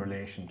in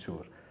relation to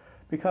it,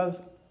 because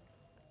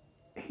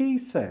he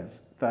says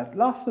that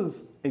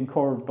losses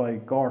incurred by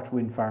Gort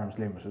Wind Farms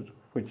Limited,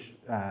 which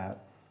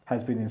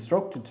has been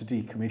instructed to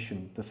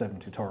decommission the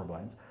 70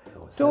 turbines,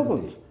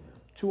 doubled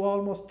to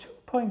almost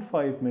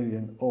 2.5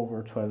 million over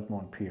a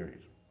 12-month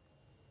period.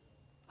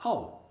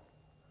 How?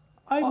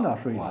 I'm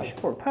not really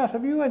sure. Pat,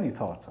 have you any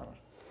thoughts on it?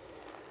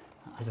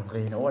 I don't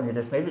really know any of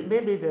this. Maybe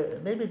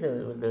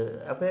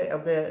are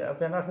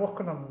they not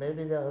working on?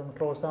 Maybe they're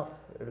closed off.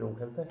 Luke,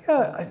 have they?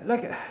 Yeah,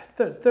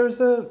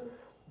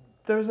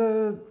 there's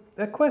a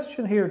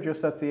question here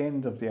just at the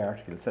end of the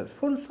article. It says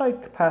full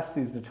site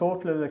capacity is the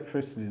total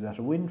electricity that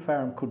a wind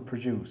farm could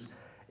produce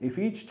if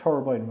each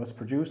turbine was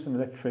producing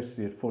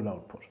electricity at full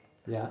output.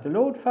 Yeah. The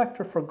load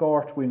factor for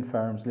Gort Wind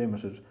Farms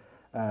Limited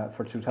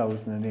for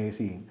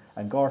 2018,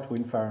 and Gort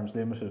Wind Farms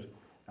Limited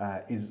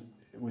is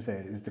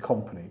the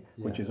company,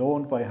 which is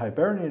owned by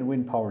Hibernian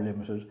Wind Power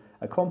Limited,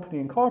 a company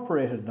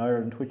incorporated in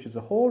Ireland, which is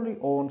a wholly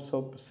owned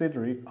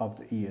subsidiary of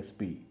the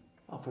ESB.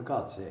 Oh, for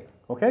God's sake.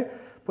 Okay,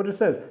 but it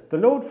says the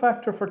load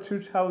factor for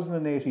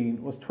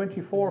 2018 was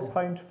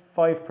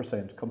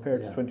 24.5%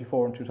 compared to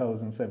 24 in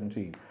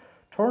 2017.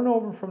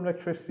 Turnover from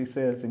electricity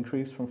sales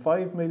increased from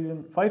 5.5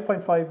 million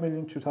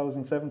in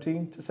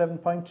 2017 to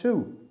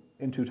 7.2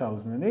 in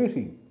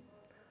 2018.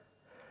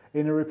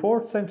 In a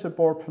report sent to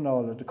Bord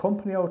Pleanála, the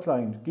company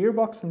outlined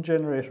gearbox and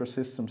generator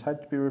systems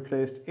had to be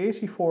replaced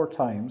 84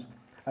 times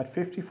at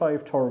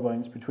 55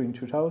 turbines between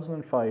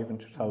 2005 and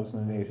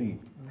 2018.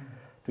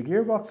 The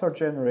gearbox or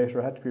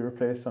generator had to be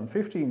replaced on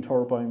 15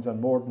 turbines on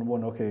more than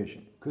one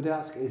occasion. Could I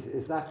ask,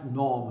 is that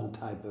normal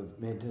type of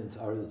maintenance,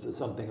 or is there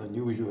something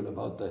unusual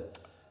about the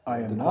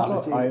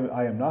quality?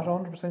 I am not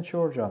 100%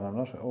 sure, John. I'm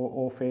not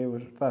au fait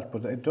with that,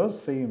 but it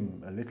does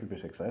seem a little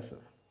bit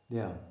excessive.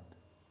 Yeah.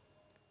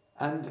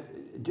 And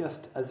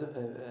just as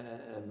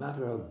a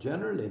matter of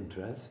general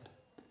interest,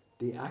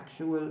 the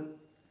actual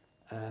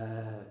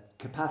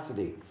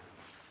capacity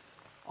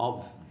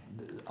of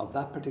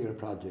that particular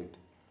project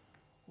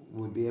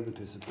would be able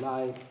to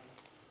supply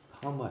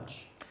how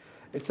much?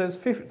 It says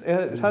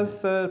it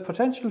has the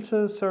potential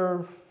to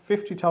serve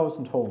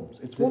 50,000 homes.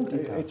 It's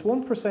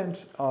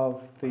 1%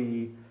 of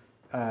the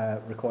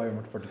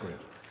requirement for the grid.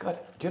 God,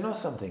 do you know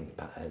something,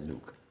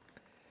 Luke?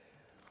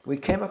 We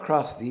came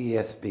across the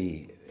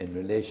ESB in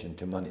relation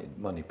to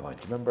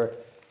Moneypoint. Remember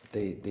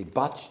the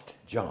botched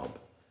job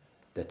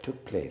that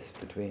took place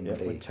between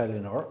with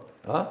Telenor.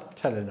 Huh?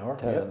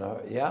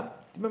 Telenor, yeah.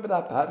 you remember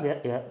that, Pat? Yeah,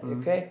 yeah.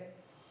 Okay.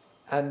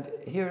 And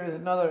here is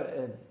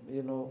another,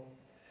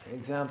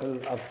 example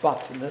of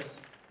botchiness,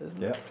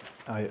 isn't it?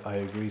 Yeah, I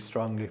agree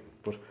strongly,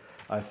 but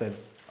I said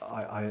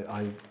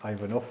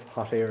I've enough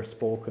hot air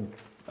spoken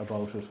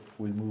about it.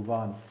 We'll move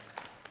on.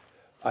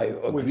 I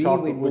agree.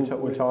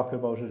 We'll talk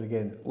about it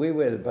again. We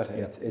will, but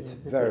it's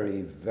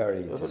very,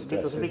 very There's a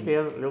distressing. bit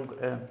there,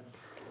 look,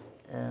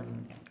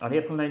 on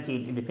April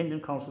 19,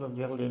 Independent Councillor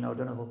Geraldine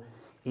O'Donoghue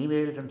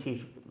emailed on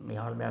Taoiseach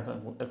Micheál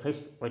Martin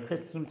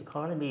requesting him to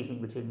call a meeting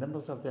between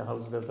members of the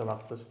Houses of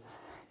Oireachtas,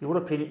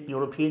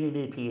 European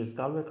MEPs,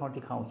 Galway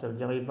County Council,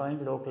 Jerry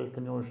Bryan Local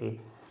Community,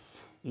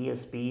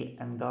 ESB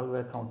and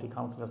Galway County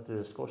Councillors to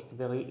discuss the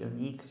very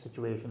unique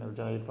situation of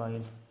Jerry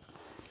Bryan,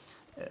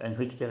 in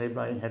which Jerry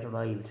Bryan had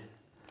arrived.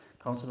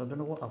 Councillor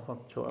O'Donoghue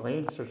offered to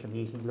arrange such a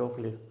meeting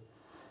locally.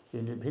 The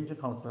Independent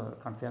Councillor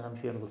confirmed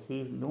she had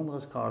received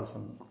numerous calls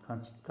from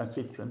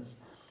constituents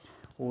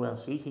who were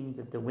seeking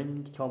that the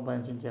wind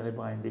turbines in Jerry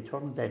Bryan be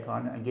turned back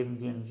on and given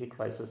the energy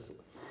crisis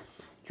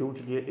due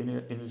to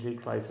the energy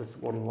crisis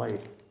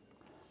worldwide.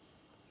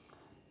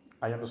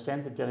 I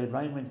understand that Jerry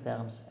Bryan Wind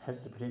Farms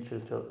has the potential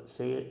to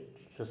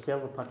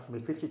serve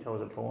approximately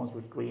 50,000 homes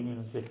with green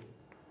energy.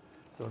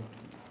 So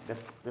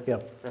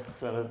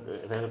that's where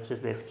it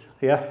is left.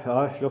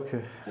 Yeah, look.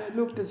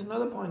 Look, there's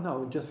another point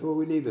now, just before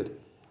we leave it.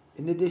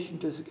 In addition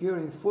to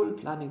securing full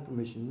planning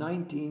permission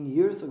 19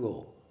 years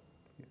ago,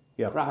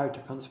 prior to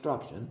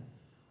construction,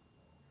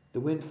 the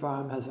wind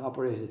farm has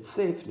operated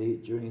safely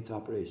during its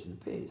operation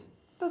phase.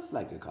 That's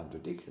like a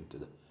contradiction to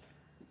the,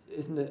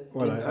 isn't it?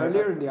 Well,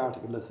 earlier in the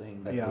article, they're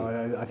saying that.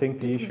 Yeah, I think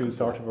the issue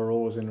sort of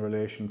arose in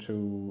relation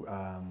to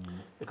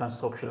the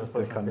construction,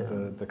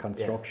 the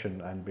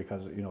construction, and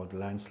because the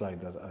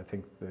landslide. That I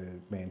think they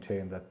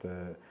maintain that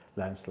the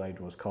landslide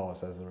was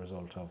caused as a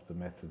result of the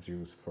methods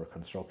used for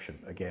construction.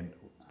 Again,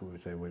 we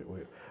would say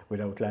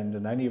without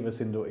landing any of us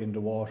in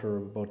the water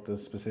about the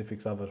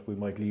specifics of it, we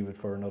might leave it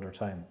for another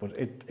time. But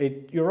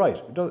you're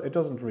right. It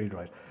doesn't read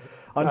right.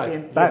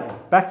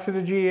 Back to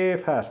the GA,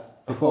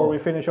 Pat. Before we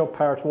finish up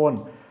part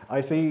one,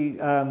 I see.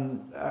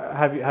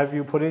 Have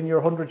you put in your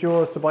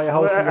 €100 to buy a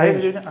house? I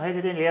had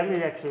it in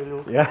early actually.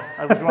 Luke. Yeah.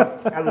 I was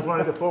one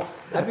of the first.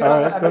 Have you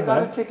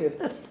got a ticket?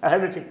 I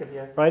have a ticket.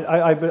 Yeah. Right.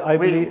 I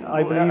believe.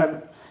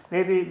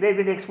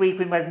 Maybe next week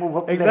we might move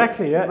up.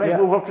 Exactly.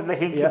 Move up to the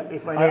Hinch. Yeah.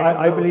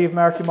 I believe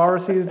Marty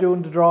Morrissey is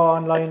doing the draw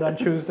online on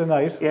Tuesday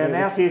night. Yeah,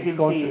 Marty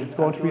it's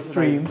going to be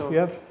streamed. So.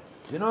 Yep.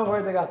 Do you know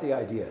where they got the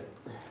idea?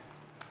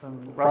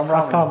 From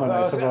Roscommon,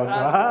 I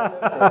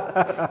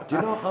suppose. Do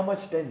you know how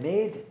much they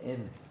made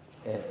in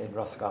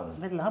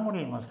Roscommon? How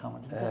money in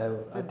Roscommon?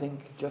 I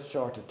think just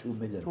short of 2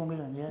 million. 2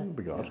 million, yeah. Oh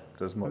my God,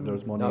 there's money.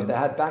 No, they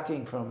had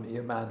backing from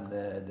your man,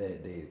 the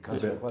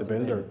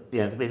builder.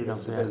 Yeah, the builder.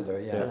 The builder,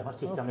 yeah.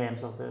 What's his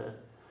names of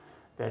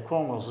the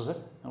Cromwells, is it?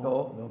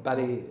 No,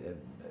 Bally.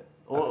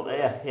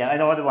 Yeah, I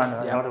know the one.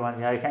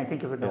 Yeah, I can't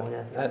think of it now.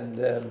 Yeah. And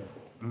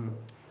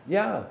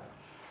yeah.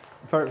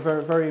 Very,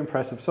 very, very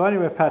impressive. So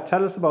anyway, Pat,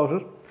 tell us about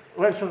it.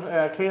 Well, so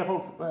Clare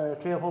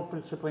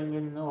hopeful to bring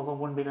in over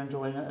 1 million to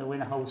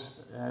win a house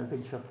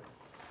venture.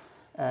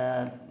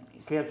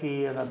 Clare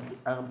Key are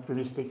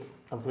optimistic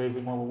of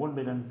raising over 1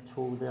 million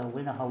through their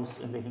Win a House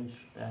in the Hinch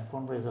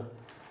fundraiser.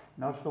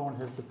 Northstone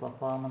has the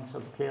performance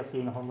of the Clare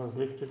Key holders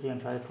lifted the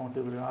entire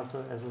county with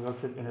also has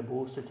resulted in a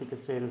boost to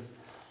ticket sales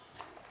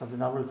of the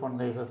novel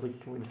fundraiser,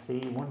 which will see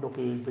one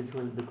lucky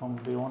individual become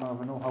the owner of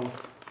a new house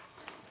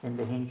in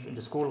the Hinch, in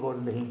the school road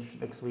in the Hinch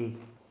next week.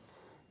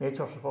 May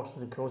 31st is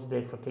the closing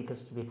date for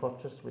tickets to be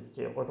purchased, with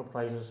the other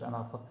prizes on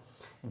offer,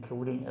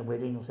 including a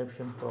wedding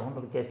reception for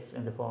 100 guests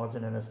in the Falls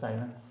in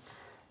Ennistina,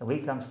 a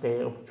week-long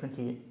stay up to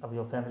 20 of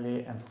your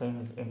family and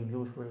friends in the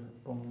beautiful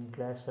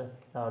Bunglasa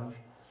Lodge,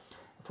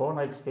 a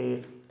 4-night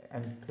stay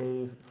and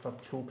play for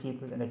 2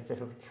 people in excess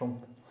of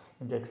Trump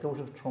in the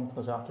exclusive Trump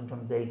Resort in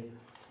Dundee,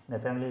 and a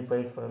family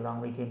break for a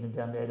long weekend in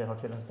the Armada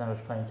Hotel in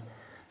Spanish Point.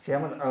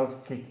 Chairman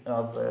of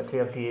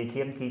Clare GA,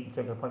 Kieran Keaton,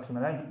 said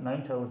approximately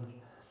 9,000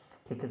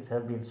 tickets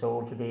have been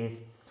sold to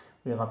date.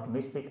 We are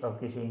optimistic of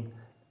getting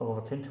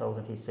over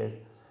 10,000, he said.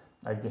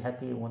 I'd be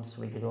happy once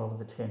we get over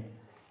the 10.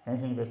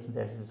 Anything less than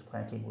that is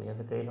disappointing. We have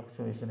a great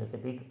opportunity to make a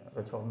big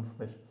return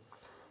from it.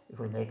 If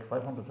we make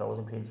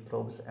 500,000 between the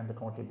clubs and the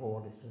county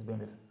board,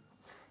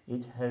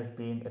 it has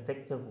been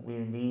effective. We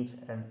need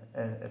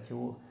a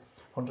few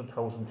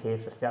 100,000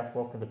 cases to start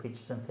working the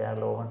pitches in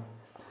Carlohan.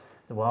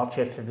 The war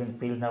chest has been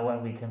filled now,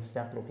 and we can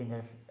start looking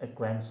at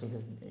grants.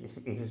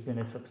 It has been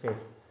a success.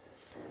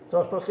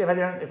 So I suppose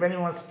if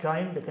anyone wants to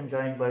join, they can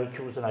join by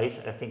Tuesday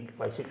night. I think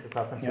by 6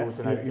 o'clock on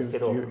Tuesday night.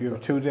 You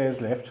have 2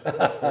 days left,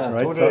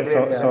 right? 2 days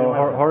left, so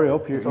hurry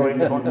up. We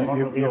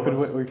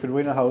could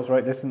win a house,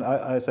 right? Listen,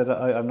 I said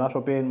I'm not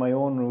obeying my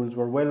own rules.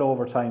 We're well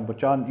over time. But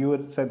John, you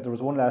had said there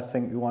was one last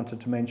thing you wanted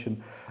to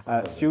mention.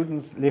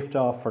 Students lift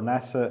off for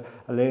NASA.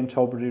 Elaine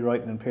Tubridy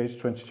writing on page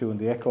 22 in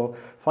the Echo.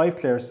 5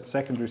 Clare's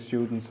secondary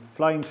students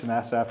flying to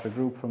NASA after a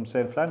group from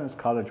St. Flannan's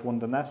College won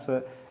the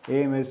NASA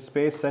Aim is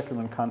Space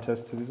Settlement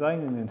Contest to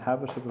design an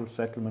inhabitable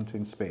settlement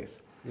in space.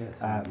 Yes.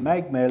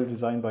 MagMel,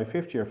 designed by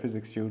fifth-year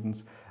physics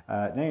students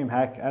Naim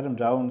Hack, Adam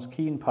Downs,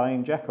 Keane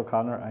Pine, Jack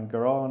O'Connor and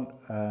Garan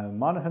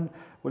Monaghan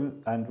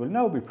will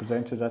now be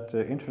presented at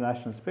the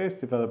International Space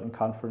Development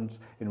Conference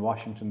in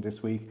Washington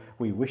this week.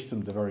 We wish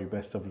them the very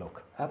best of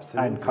luck.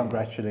 Absolutely. And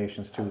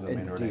congratulations to them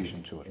in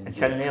relation to it. And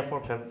Shelley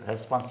Airport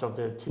have sponsored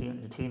the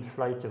team's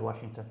flight to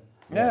Washington.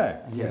 Yeah,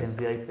 And he's in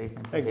VIP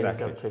treatment.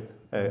 exactly.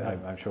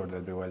 I'm sure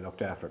they'll be well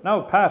looked after.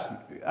 Now,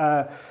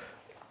 Pat,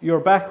 you're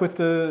back with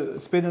the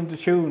spin and the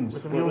tunes.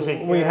 With the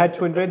music, we had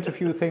to invent a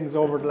few things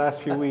over the last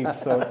few weeks.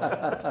 So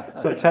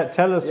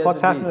tell us Yes,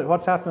 what's indeed. happening.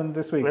 What's happening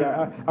this week?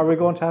 Well- Are we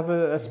going to have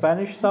a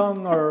Spanish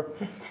song or?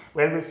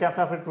 Well, we'll start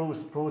off with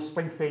Bruce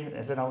Springsteen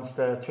has announced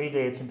 3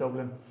 dates in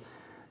Dublin,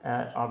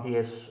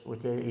 RDS,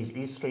 with the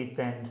East Street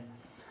Band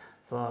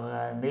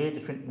for May the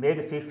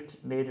 5th,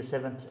 May the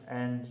 7th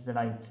and the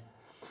 9th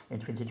in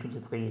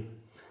 2023.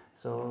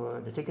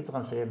 So the tickets are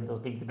on sale and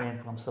there's big demand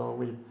for them. So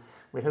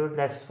we'll have a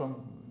blast from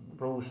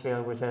Bruce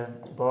there with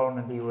Born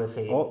in the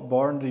USA. Oh,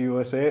 Born in the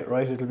USA.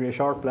 Right, it'll be a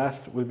short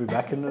blast. We'll be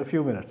back in a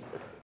few minutes.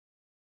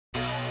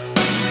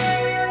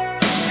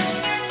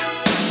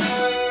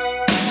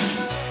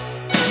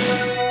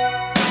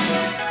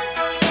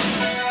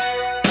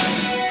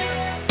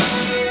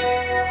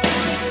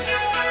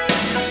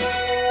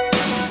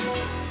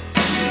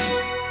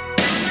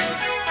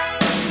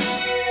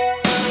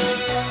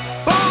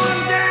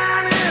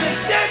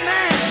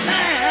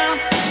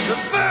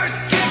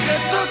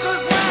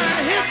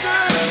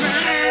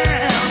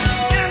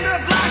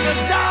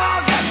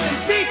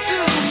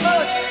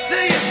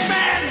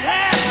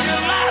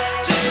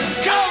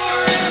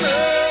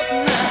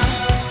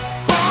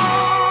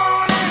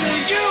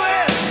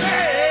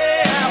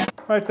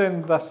 Right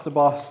then, that's the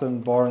boss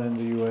and Born in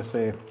the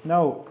USA.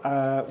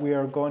 Now, we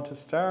are going to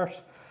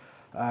start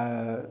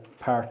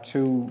part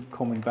 2,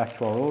 coming back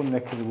to our own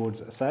neck of the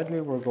woods.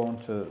 Sadly, we're going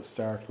to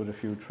start with a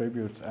few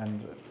tributes,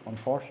 and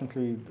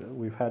unfortunately,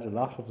 we've had a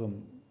lot of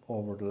them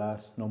over the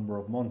last number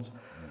of months.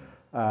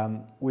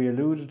 Jim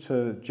alluded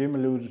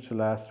to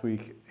last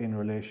week in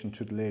relation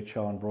to the late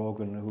Sean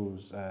Brogan,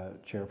 who's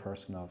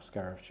chairperson of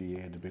Scariff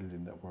GA, the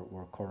building that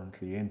we're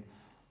currently in.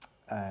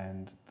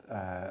 And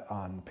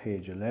on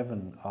page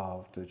 11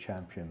 of the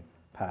Champion,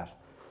 Pat,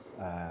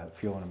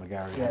 Fiona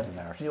McGarry has an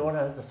article. Fiona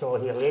has the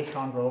story here. Late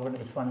Sean Brogan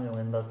is funny to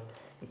remember.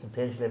 It's on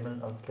page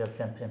 11 of the Club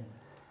Champion,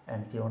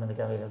 and Fiona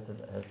McGarry has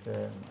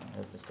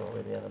the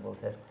story there about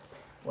that.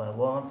 Well,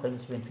 warrant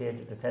credits been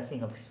paid. The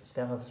passing of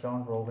Scariff's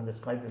Sean Brogan,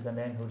 described as a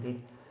man who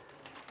did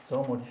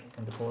so much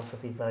in the course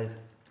of his life.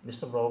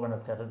 Mr. Brogan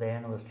of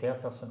Caribbean was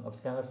chairperson of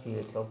Scariff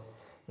GA Club.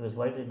 He was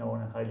widely known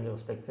and highly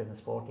respected in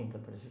sporting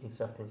and political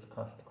circles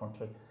across the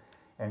country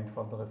and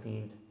further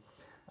afield.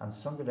 On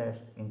Sunday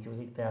last in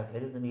Cusick Park,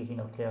 held the meeting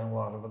of Clare and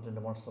Waterford in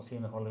the Munster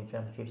Senior Hurling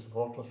Championship,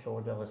 supporters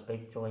showed their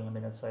respect during a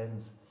minute's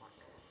silence.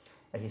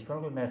 At his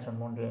funeral mass on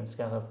Monday in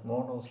Scariff,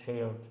 mourners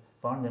shared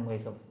fond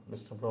memories of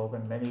Mr.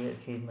 Brogan, many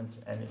achievements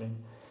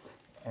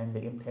and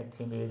the impact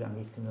he made on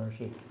his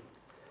community.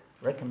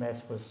 Reckon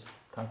Mass was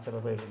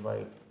celebrated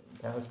by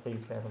Parish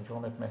Priest Father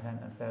Joe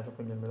McMahon and Father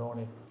Brendan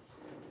Maloney.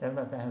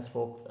 Father McMahon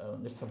spoke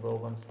Mr.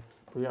 Brogan's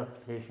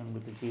preoccupation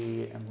with the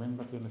GA and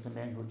remembered him as a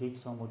man who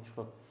did so much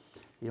for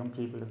the young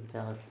people of the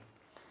parish.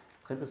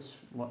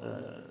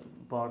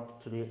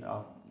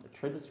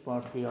 Tributes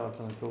brought the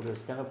altar included a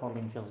Scariff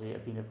hurling jersey, a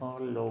Fianna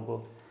Fáil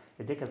logo,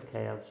 a deck of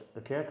cards,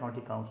 a Clare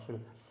County Council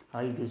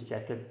high-vis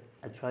jacket,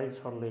 a child's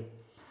hurley,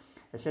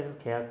 a set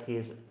of car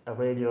keys, a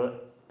radio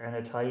and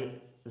a Thai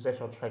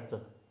Zetor tractor.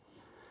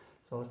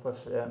 So it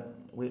was,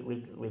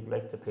 we'd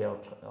like to pay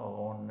out our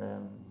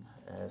own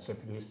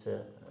sympathies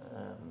to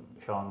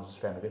Sean's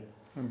family.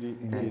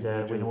 Indeed,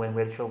 And we know in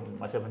Welsh,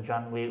 myself and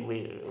John, we were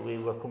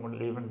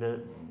leaving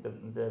the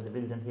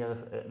building here,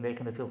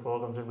 making a few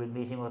programs, and we'd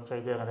meet him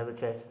outside there and have a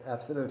chat.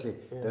 Absolutely.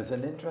 Yeah. There's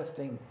an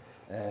interesting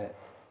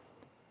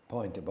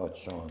point about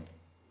Sean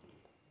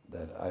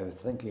that I was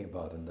thinking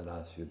about in the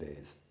last few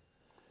days.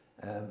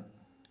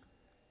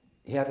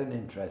 He had an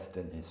interest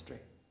in history.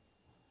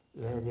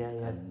 Yeah.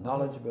 A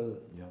knowledgeable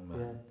young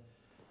man.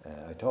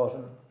 I taught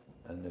him,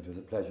 and it was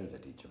a pleasure to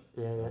teach him.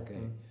 Yeah. Okay,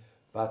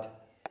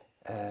 but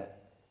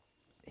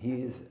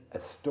he is a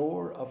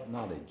store of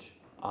knowledge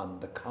on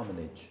the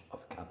commonage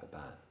of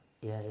Capaban.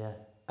 Yeah.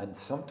 And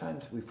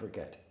sometimes we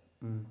forget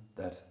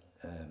that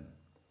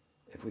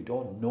if we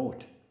don't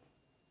note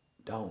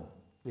down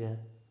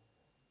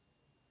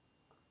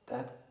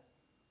that.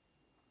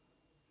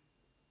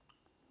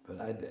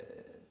 But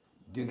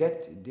do you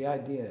get the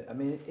idea? I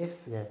mean, if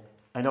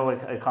I know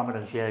a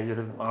commonage. Yeah, you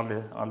have all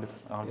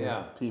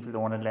the people that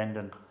want to lend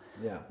and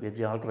they'd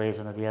be all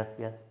grazing it.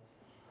 Yeah.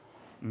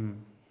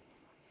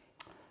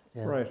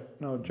 Right.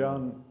 Now,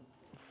 John,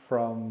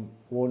 from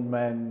one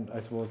man, I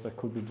suppose, that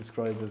could be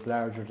described as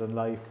larger than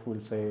life, we'll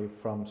say,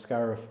 from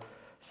Scariff,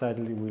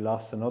 sadly we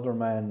lost another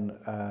man,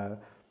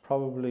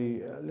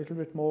 probably a little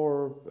bit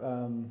more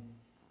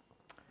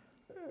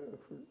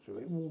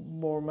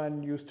more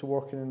man used to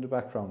working in the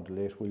background, the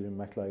late William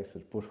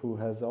MacLysaght, but who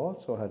has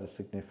also had a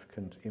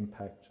significant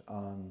impact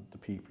on the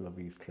people of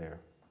East Clare.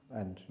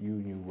 And you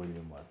knew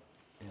William well.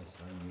 Yes,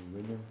 I knew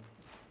William.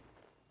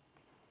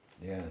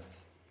 Yes.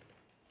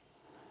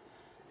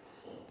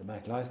 The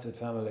MacLysaght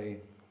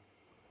family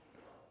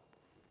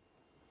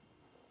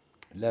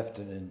left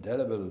an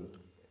indelible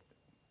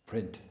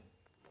print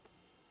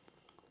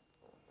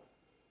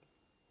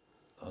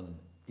on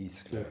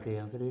East Clare.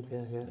 Yeah,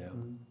 yeah. Yeah.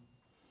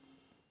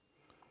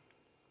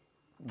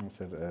 I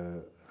said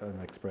an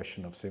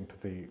expression of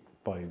sympathy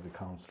by the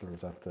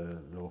councillors at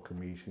the local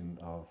meeting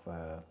of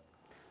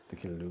the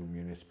Killaloe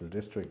Municipal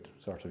District,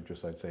 sort of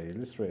just, I'd say,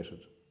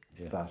 illustrated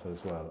that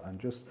as well. And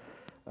just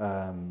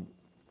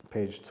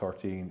page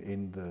 13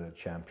 in the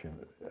Champion,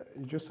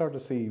 you just sort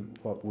of see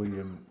what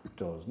William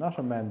does. Not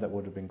a man that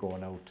would have been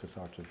going out to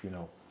sort of,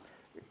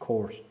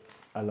 court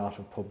a lot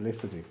of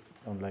publicity,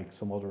 unlike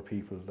some other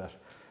people that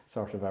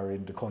sort of are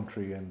in the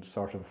country and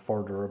sort of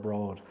further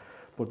abroad.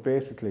 But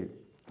basically,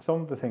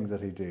 some of the things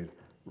that he did: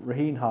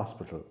 Raheen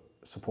Hospital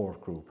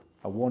Support Group,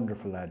 a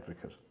wonderful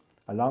advocate,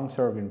 a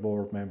long-serving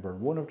board member,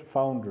 one of the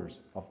founders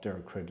of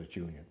Derry Credit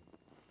Union,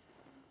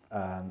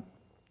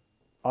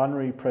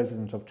 honorary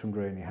president of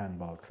Tuamgraney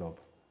Handball Club,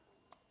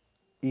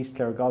 East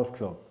Clare Golf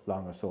Club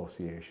long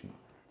association,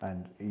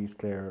 and East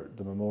Clare,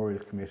 the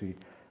Memorial Committee,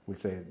 would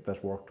say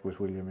that worked with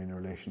William in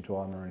relation to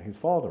honouring his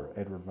father,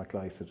 Edward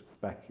MacLysaght,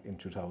 back in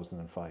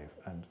 2005.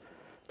 And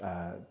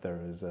there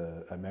is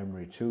a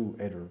memory to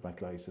Edward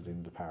MacLysaght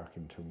in the park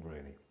in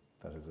Tuamgraney.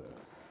 That is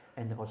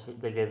And of course,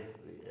 they gave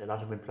a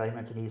lot of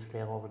employment in East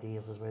Clare over the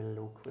years as well,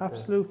 Luke.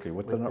 absolutely,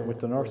 with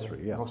the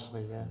nursery, yeah.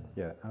 Nursery, yeah.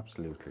 Yeah,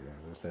 absolutely.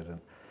 As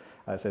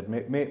I said,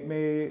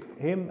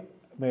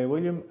 may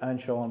William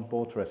and Sean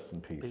both rest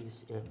in peace.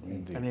 Please, yeah.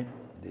 Indeed. I mean,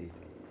 Indeed.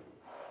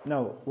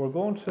 Now, we're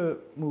going to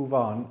move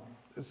on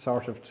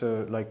sort of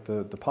to like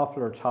the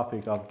popular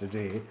topic of the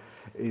day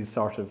is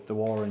sort of the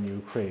war in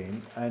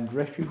Ukraine and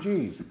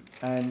refugees.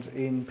 And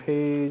in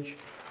page,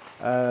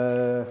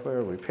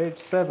 page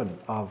 7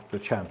 of the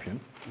Champion,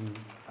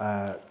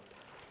 there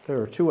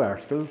are two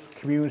articles.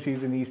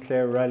 Communities in East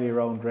Clare rally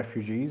around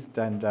refugees.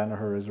 Dan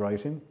Danaher is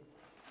writing.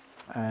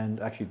 And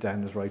actually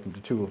Dan is writing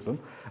the two of them.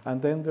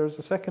 And then there's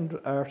a second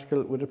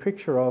article with a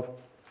picture of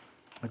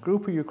a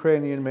group of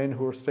Ukrainian men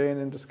who are staying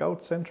in the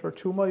Scout Centre at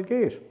 2 Mile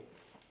Gate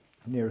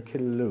near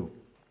Killaloe.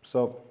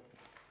 So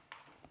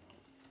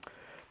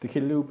the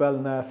Killaloe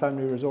Ballina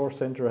Family Resource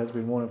Centre has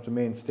been one of the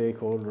main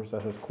stakeholders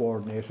that has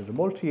coordinated a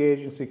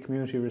multi-agency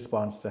community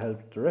response to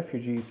help the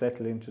refugees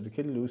settle into the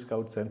Killaloe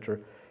Scout Centre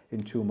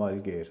in 2 Mile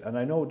Gate. And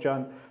I know,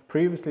 John,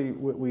 previously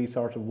we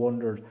sort of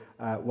wondered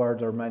were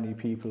there many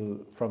people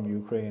from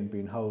Ukraine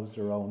being housed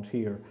around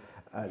here.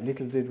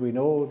 Little did we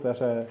know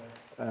that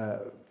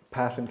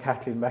Pat and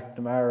Kathleen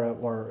McNamara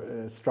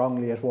were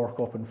strongly at work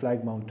up in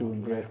Flagmount,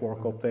 doing great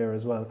work up there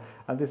as well.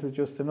 And this is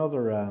just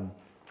another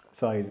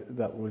side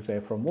that we'll say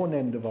from one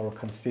end of our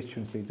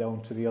constituency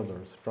down to the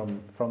others,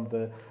 from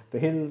the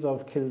hills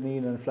of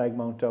Kilneen and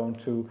Flagmount down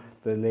to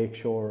the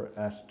lakeshore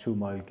at 2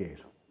 Mile Gate.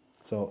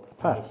 So,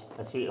 Pat.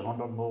 I see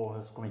 100 more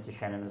is coming to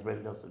Shannon as well.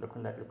 There's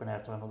looking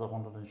after another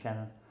 100 in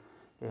Shannon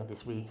there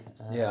this week.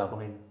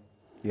 Coming.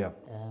 Yeah.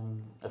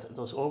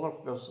 There's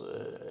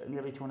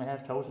nearly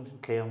 2,500 in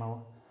Clare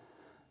now,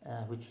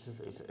 which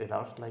is a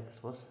lot, like I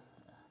suppose.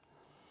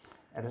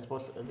 And I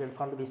suppose they'll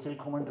probably be still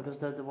coming because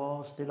the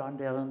war is still on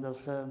there. And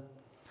there's,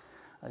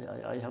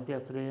 I heard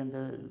there today, and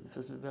this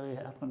was very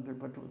happened,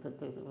 but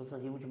there was a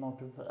huge amount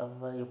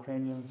of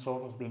Ukrainian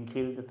soldiers being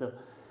killed. That the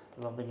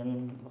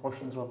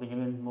Russians were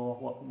bringing in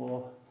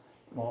more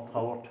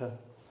power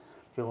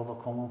to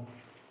overcome them.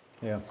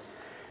 Yeah.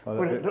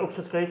 Well,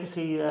 it's great to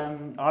see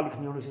all the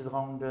communities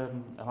around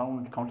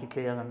County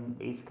Clare and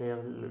East Clare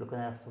looking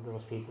after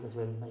those people as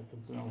well. Like,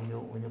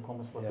 when you come,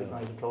 it's supposed to be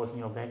nice and close in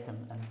your back,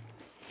 and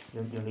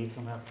you need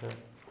somewhere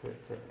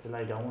to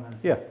lie down.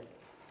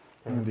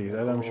 And, indeed,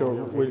 and I'm sure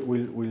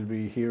we'll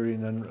be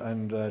hearing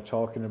and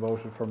talking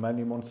about it for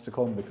many months to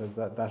come, because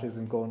that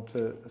isn't going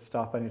to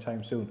stop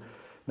anytime soon.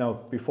 Now,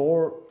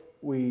 before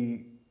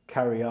we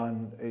carry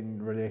on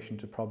in relation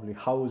to probably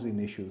housing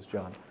issues,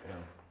 John,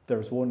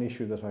 there's one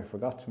issue that I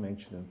forgot to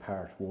mention in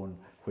part 1,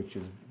 which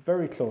is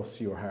very close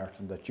to your heart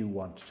and that you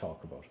want to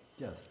talk about.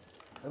 Yes.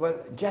 Well,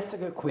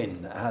 Jessica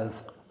Quinn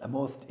has a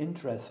most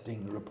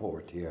interesting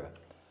report here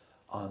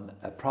on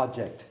a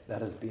project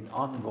that has been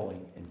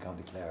ongoing in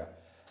County Clare,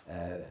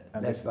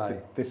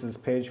 this is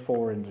page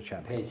 4 in the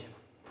Champion. Page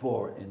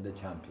 4 in the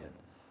Champion.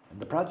 And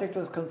the project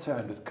was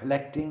concerned with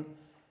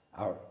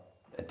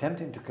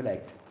attempting to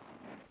collect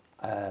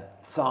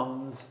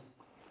songs,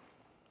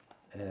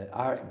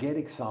 our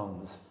Gaelic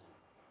songs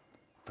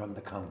from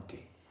the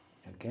county,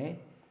 okay?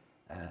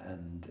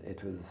 And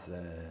it was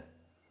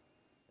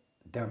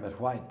Dermot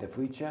White, the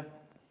Fuicha,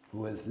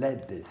 who has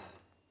led this.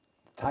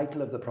 The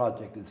title of the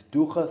project is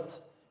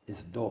Dúchas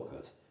is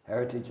Dóchas,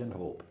 Heritage and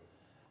Hope.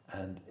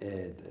 And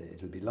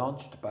it'll be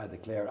launched by the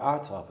Clare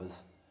Arts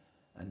Office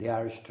and the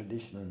Irish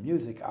Traditional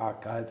Music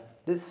Archive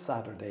this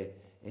Saturday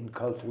in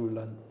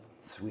Cultúrlan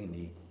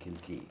Sweeney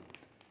Kilkee.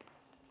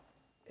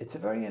 It's a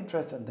very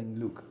interesting thing,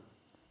 Luke.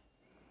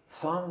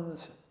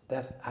 Songs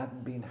that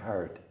hadn't been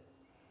heard,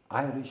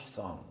 Irish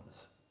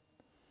songs,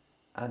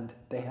 and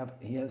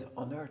he has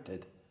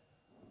unearthed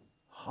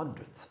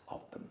hundreds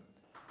of them.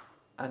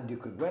 And you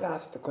could well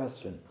ask the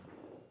question,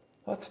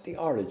 what's the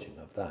origin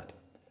of that?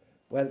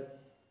 Well,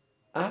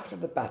 after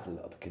the Battle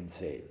of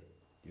Kinsale,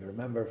 you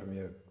remember from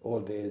your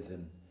old days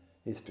in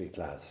history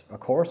class. Of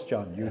course,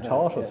 John, you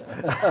taught us.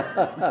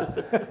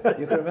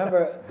 You can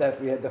remember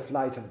that we had the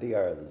Flight of the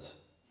Earls.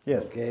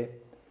 Yes. Okay,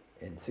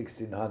 in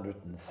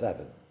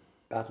 1607.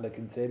 Battle of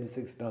Kinsale in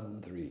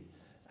 1603,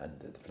 and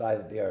the Flight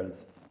of the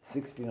Earls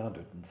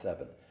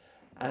 1607,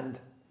 and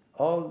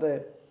all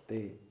the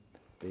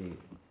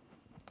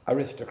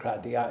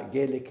aristocrat, the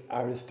Gaelic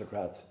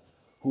aristocrats,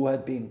 who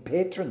had been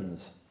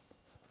patrons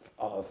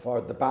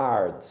for the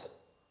bards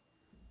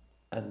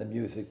and the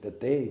music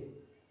that they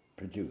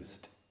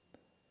produced.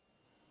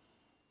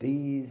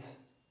 These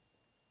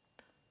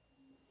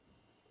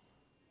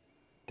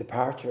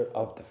departure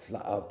of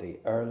the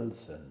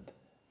earls and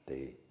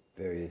the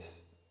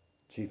various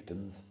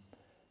chieftains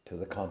to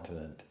the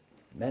continent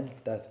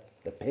meant that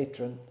the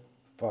patron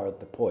for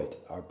the poet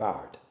or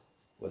bard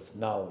was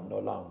now no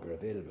longer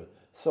available.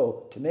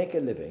 So to make a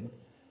living,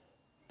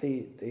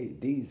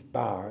 these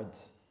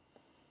bards,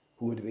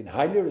 who would have been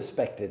highly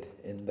respected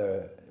in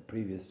their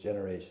previous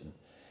generation,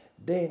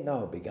 they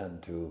now began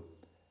to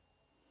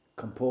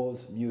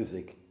compose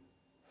music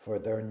for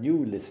their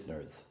new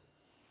listeners,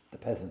 the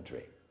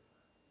peasantry.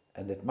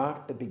 And it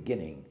marked the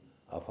beginning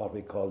of what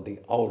we call the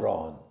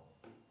Auron,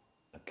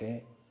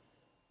 okay,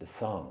 the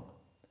song.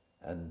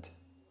 And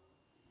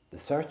the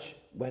search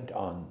went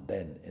on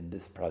then in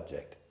this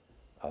project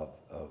of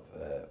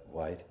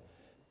White.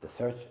 The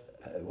search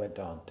went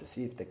on to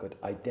see if they could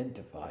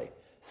identify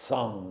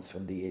songs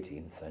from the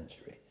 18th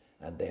century,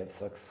 and they have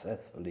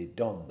successfully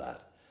done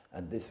that,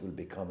 and this will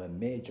become a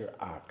major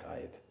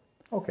archive.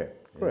 Okay,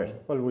 great.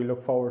 Well, we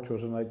look forward to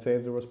it, and I'd say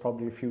there was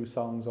probably a few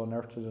songs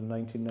unearthed in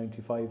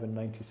 1995 and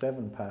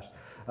 97, Pat,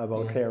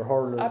 about Clare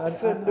Hurlers.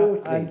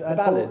 Absolutely, and the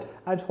ballad.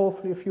 And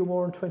hopefully a few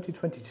more in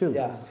 2022.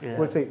 Yeah.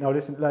 We'll see. Now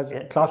listen, lads,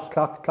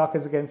 clock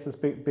is against us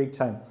big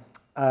time.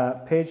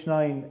 Page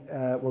 9,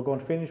 we're going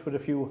to finish with a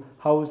few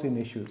housing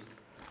issues,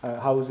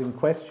 housing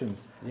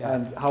questions. Yeah.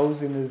 And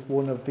housing is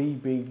one of the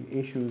big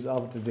issues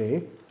of the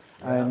day.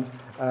 Yeah.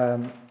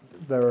 And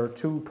there are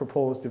two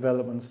proposed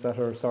developments that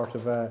are sort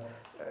of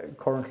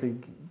currently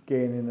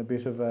gaining a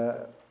bit of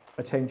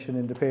attention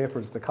in the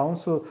papers. The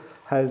council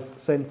has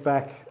sent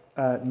back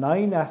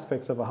 9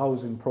 aspects of a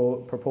housing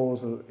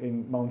proposal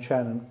in Mount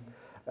Shannon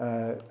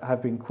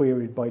have been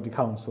queried by the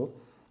council,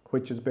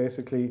 which is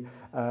basically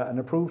an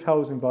approved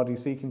housing body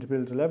seeking to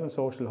build 11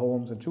 social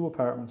homes and 2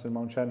 apartments in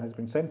Mount Shannon has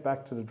been sent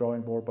back to the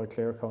drawing board by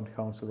Clare County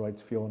Council,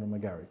 writes Fiona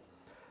McGarry.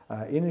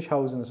 Inish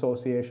Housing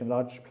Association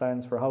lodged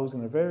plans for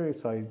housing of various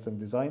sizes and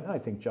design. I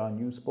think, John,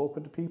 you spoke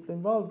with the people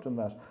involved in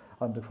that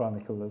on the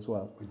Chronicle as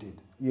well. We did.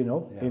 You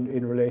know,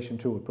 in relation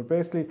to it. But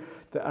basically,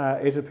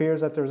 it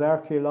appears that there's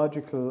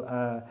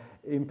archaeological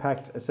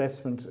impact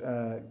assessment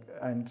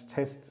and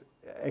test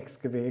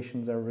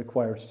excavations are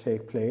required to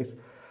take place.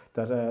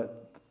 That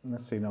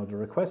let's see now, the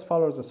request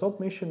follows a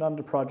submission on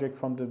the project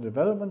from the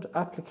Development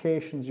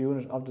Applications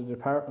Unit of the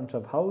Department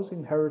of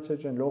Housing,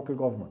 Heritage and Local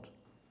Government.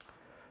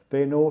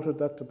 They noted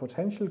that the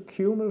potential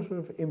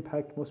cumulative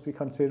impact must be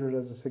considered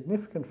as a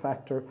significant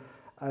factor,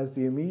 as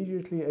the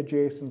immediately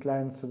adjacent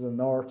lands to the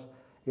north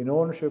in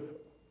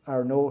ownership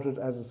are noted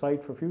as a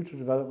site for future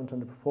development,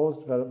 and the proposed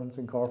developments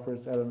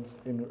incorporates elements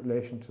in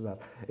relation to that.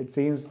 It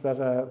seems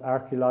that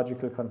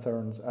archaeological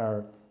concerns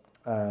are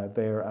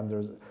there,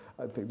 and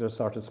I think there's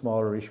sort of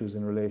smaller issues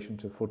in relation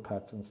to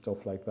footpaths and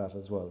stuff like that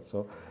as well.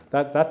 So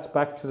that's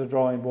back to the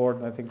drawing board,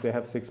 and I think they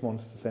have 6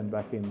 months to send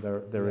back in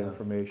their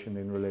information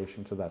in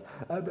relation to that.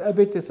 A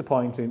bit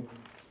disappointing,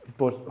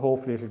 but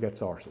hopefully it'll get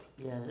sorted.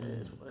 Yeah,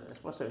 I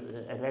suppose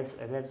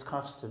it adds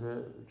cost to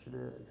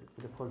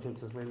the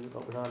project as well,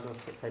 with all those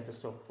type of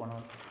stuff going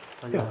on.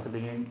 You have to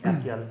bring in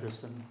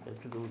archaeologists and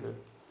to do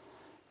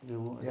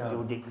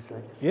digs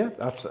like. Yeah,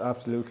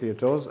 absolutely it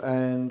does.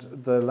 And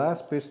the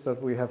last bit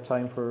that we have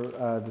time for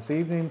this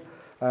evening,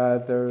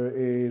 there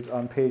is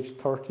on page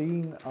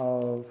 13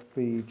 of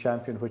the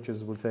Champion, which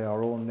is, we'll say,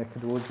 our own neck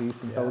of the woods,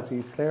 East and South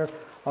East Clare.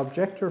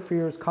 Objector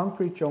fears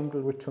concrete jungle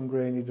with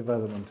Tungrani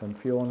development, and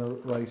Fiona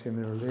writes in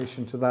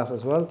relation to that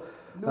as well.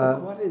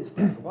 Look, what is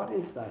that? What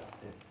is that?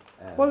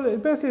 Well,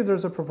 basically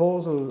there's a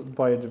proposal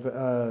by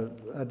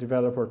a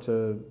developer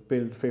to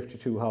build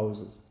 52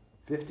 houses.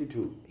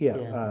 52.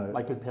 Yeah.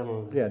 Michael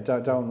Pell. Yeah,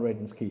 down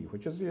Redden's Quay,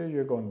 which is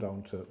you're going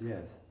down to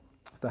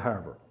the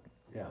harbour.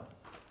 Yeah.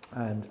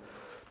 And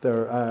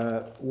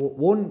there,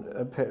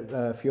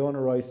 Fiona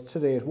writes, to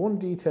date, one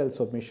detailed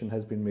submission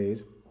has been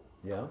made.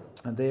 Yeah.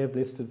 And they have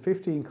listed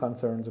 15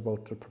 concerns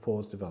about the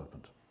proposed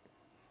development.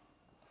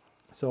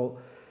 So,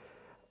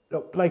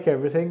 look, like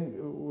everything,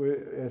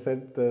 I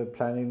said the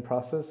planning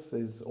process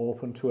is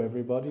open to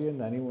everybody,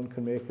 and anyone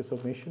can make a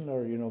submission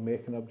or,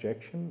 make an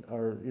objection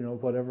or,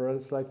 whatever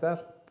else like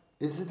that.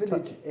 Is the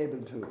village able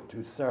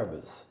to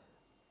service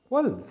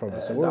Well, from a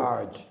a sewage,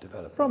 large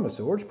development? from a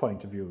sewage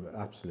point of view,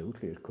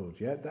 absolutely it could.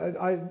 Yeah,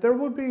 there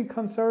would be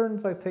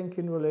concerns, I think,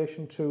 in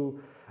relation to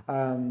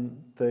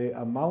the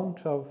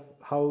amount of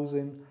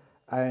housing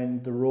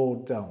and the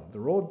road down. The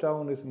road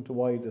down isn't the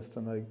widest,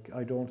 and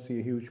I don't see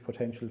a huge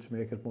potential to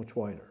make it much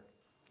wider.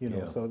 You know,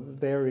 Yeah. so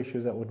there are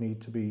issues that would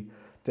need to be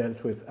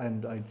dealt with,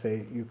 and I'd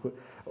say you could,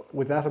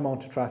 with that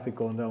amount of traffic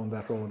going down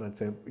that road, I'd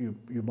say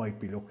you might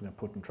be looking at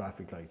putting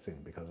traffic lights in,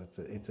 because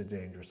it's a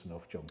dangerous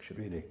enough junction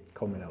Really?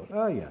 coming out.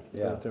 Oh yeah,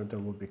 Yeah. There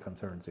would be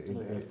concerns. They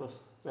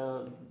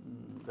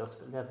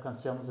have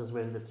concerns as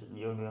well that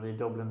you're really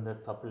doubling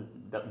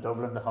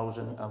the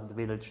housing of the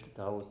village,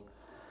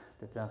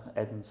 that they're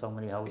adding so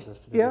many houses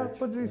to the Yeah, village.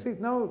 but you see,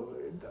 now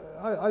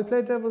I'll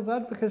play devil's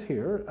advocate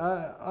here.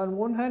 On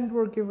one hand,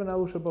 we're giving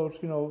out about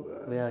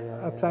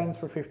plans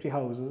for 50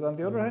 houses. On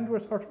the other hand, we're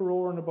sort of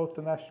roaring about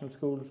the national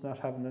schools not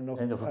having enough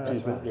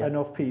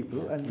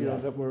people, and you know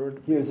that we're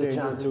Here's in a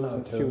danger of chance now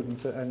losing to-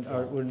 students, and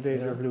we're in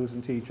danger of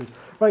losing teachers.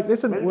 Right,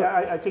 listen. Well,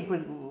 I think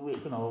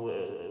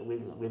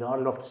we'd all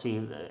love to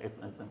see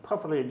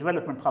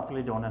development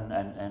properly done,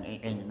 and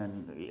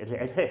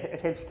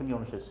it helps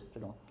communities,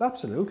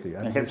 Absolutely,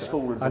 and it helps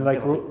schools. And like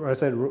everything. I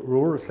said,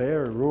 rural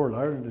Clare, rural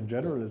Ireland in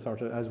general is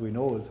sort of, as we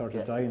know, is sort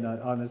of dying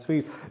on its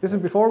feet. Listen,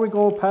 before we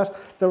go, Pat,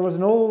 there was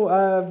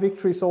no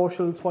victory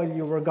socials while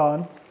you were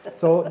gone.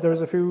 So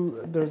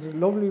there's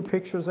lovely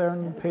pictures there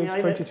on page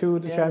 22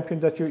 of the champion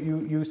that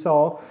you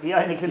saw. The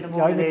Aina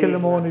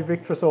Kilnamoni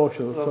Victory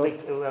Social.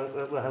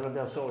 We're having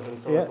their social,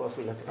 so of course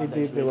we had to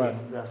indeed they were.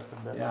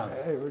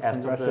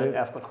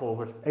 After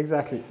COVID.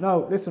 Exactly.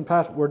 Now, listen,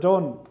 Pat, we're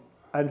done.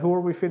 And who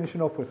are we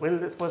finishing up with?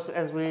 Well, I suppose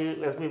as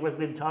we've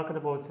been talking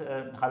about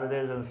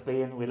holidays in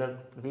Spain, we'll have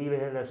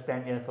Viva la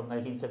España from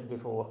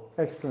 1974.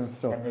 Excellent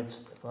stuff. And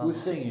it's from Who's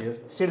singing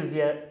it?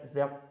 Sylvia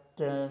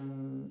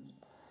Vertman.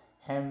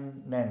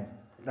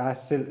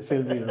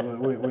 Sylvia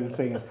will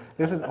sing it.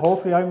 Listen,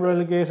 hopefully I'm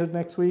relegated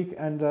next week,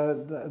 and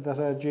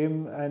that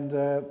Jim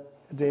and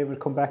David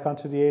come back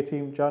onto the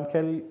A-team. John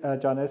Kelly,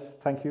 John S.,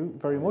 thank you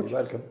very much.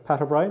 You're welcome.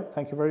 Pat O'Brien,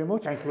 thank you very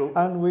much. Thank you.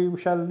 And we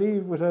shall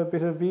leave with a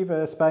bit of Viva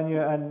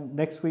España, and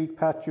next week,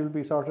 Pat, you'll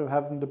be sort of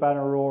having the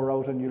banner roar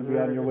out and you'll be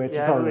on your way to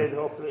Thurles.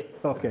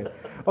 Hopefully.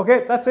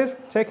 Okay, that's it.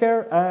 Take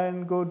care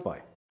and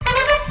goodbye.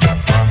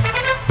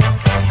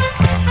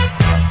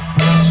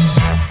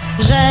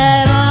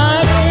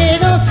 J'aimerais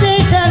danser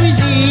ta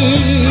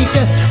musique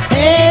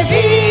et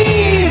vivre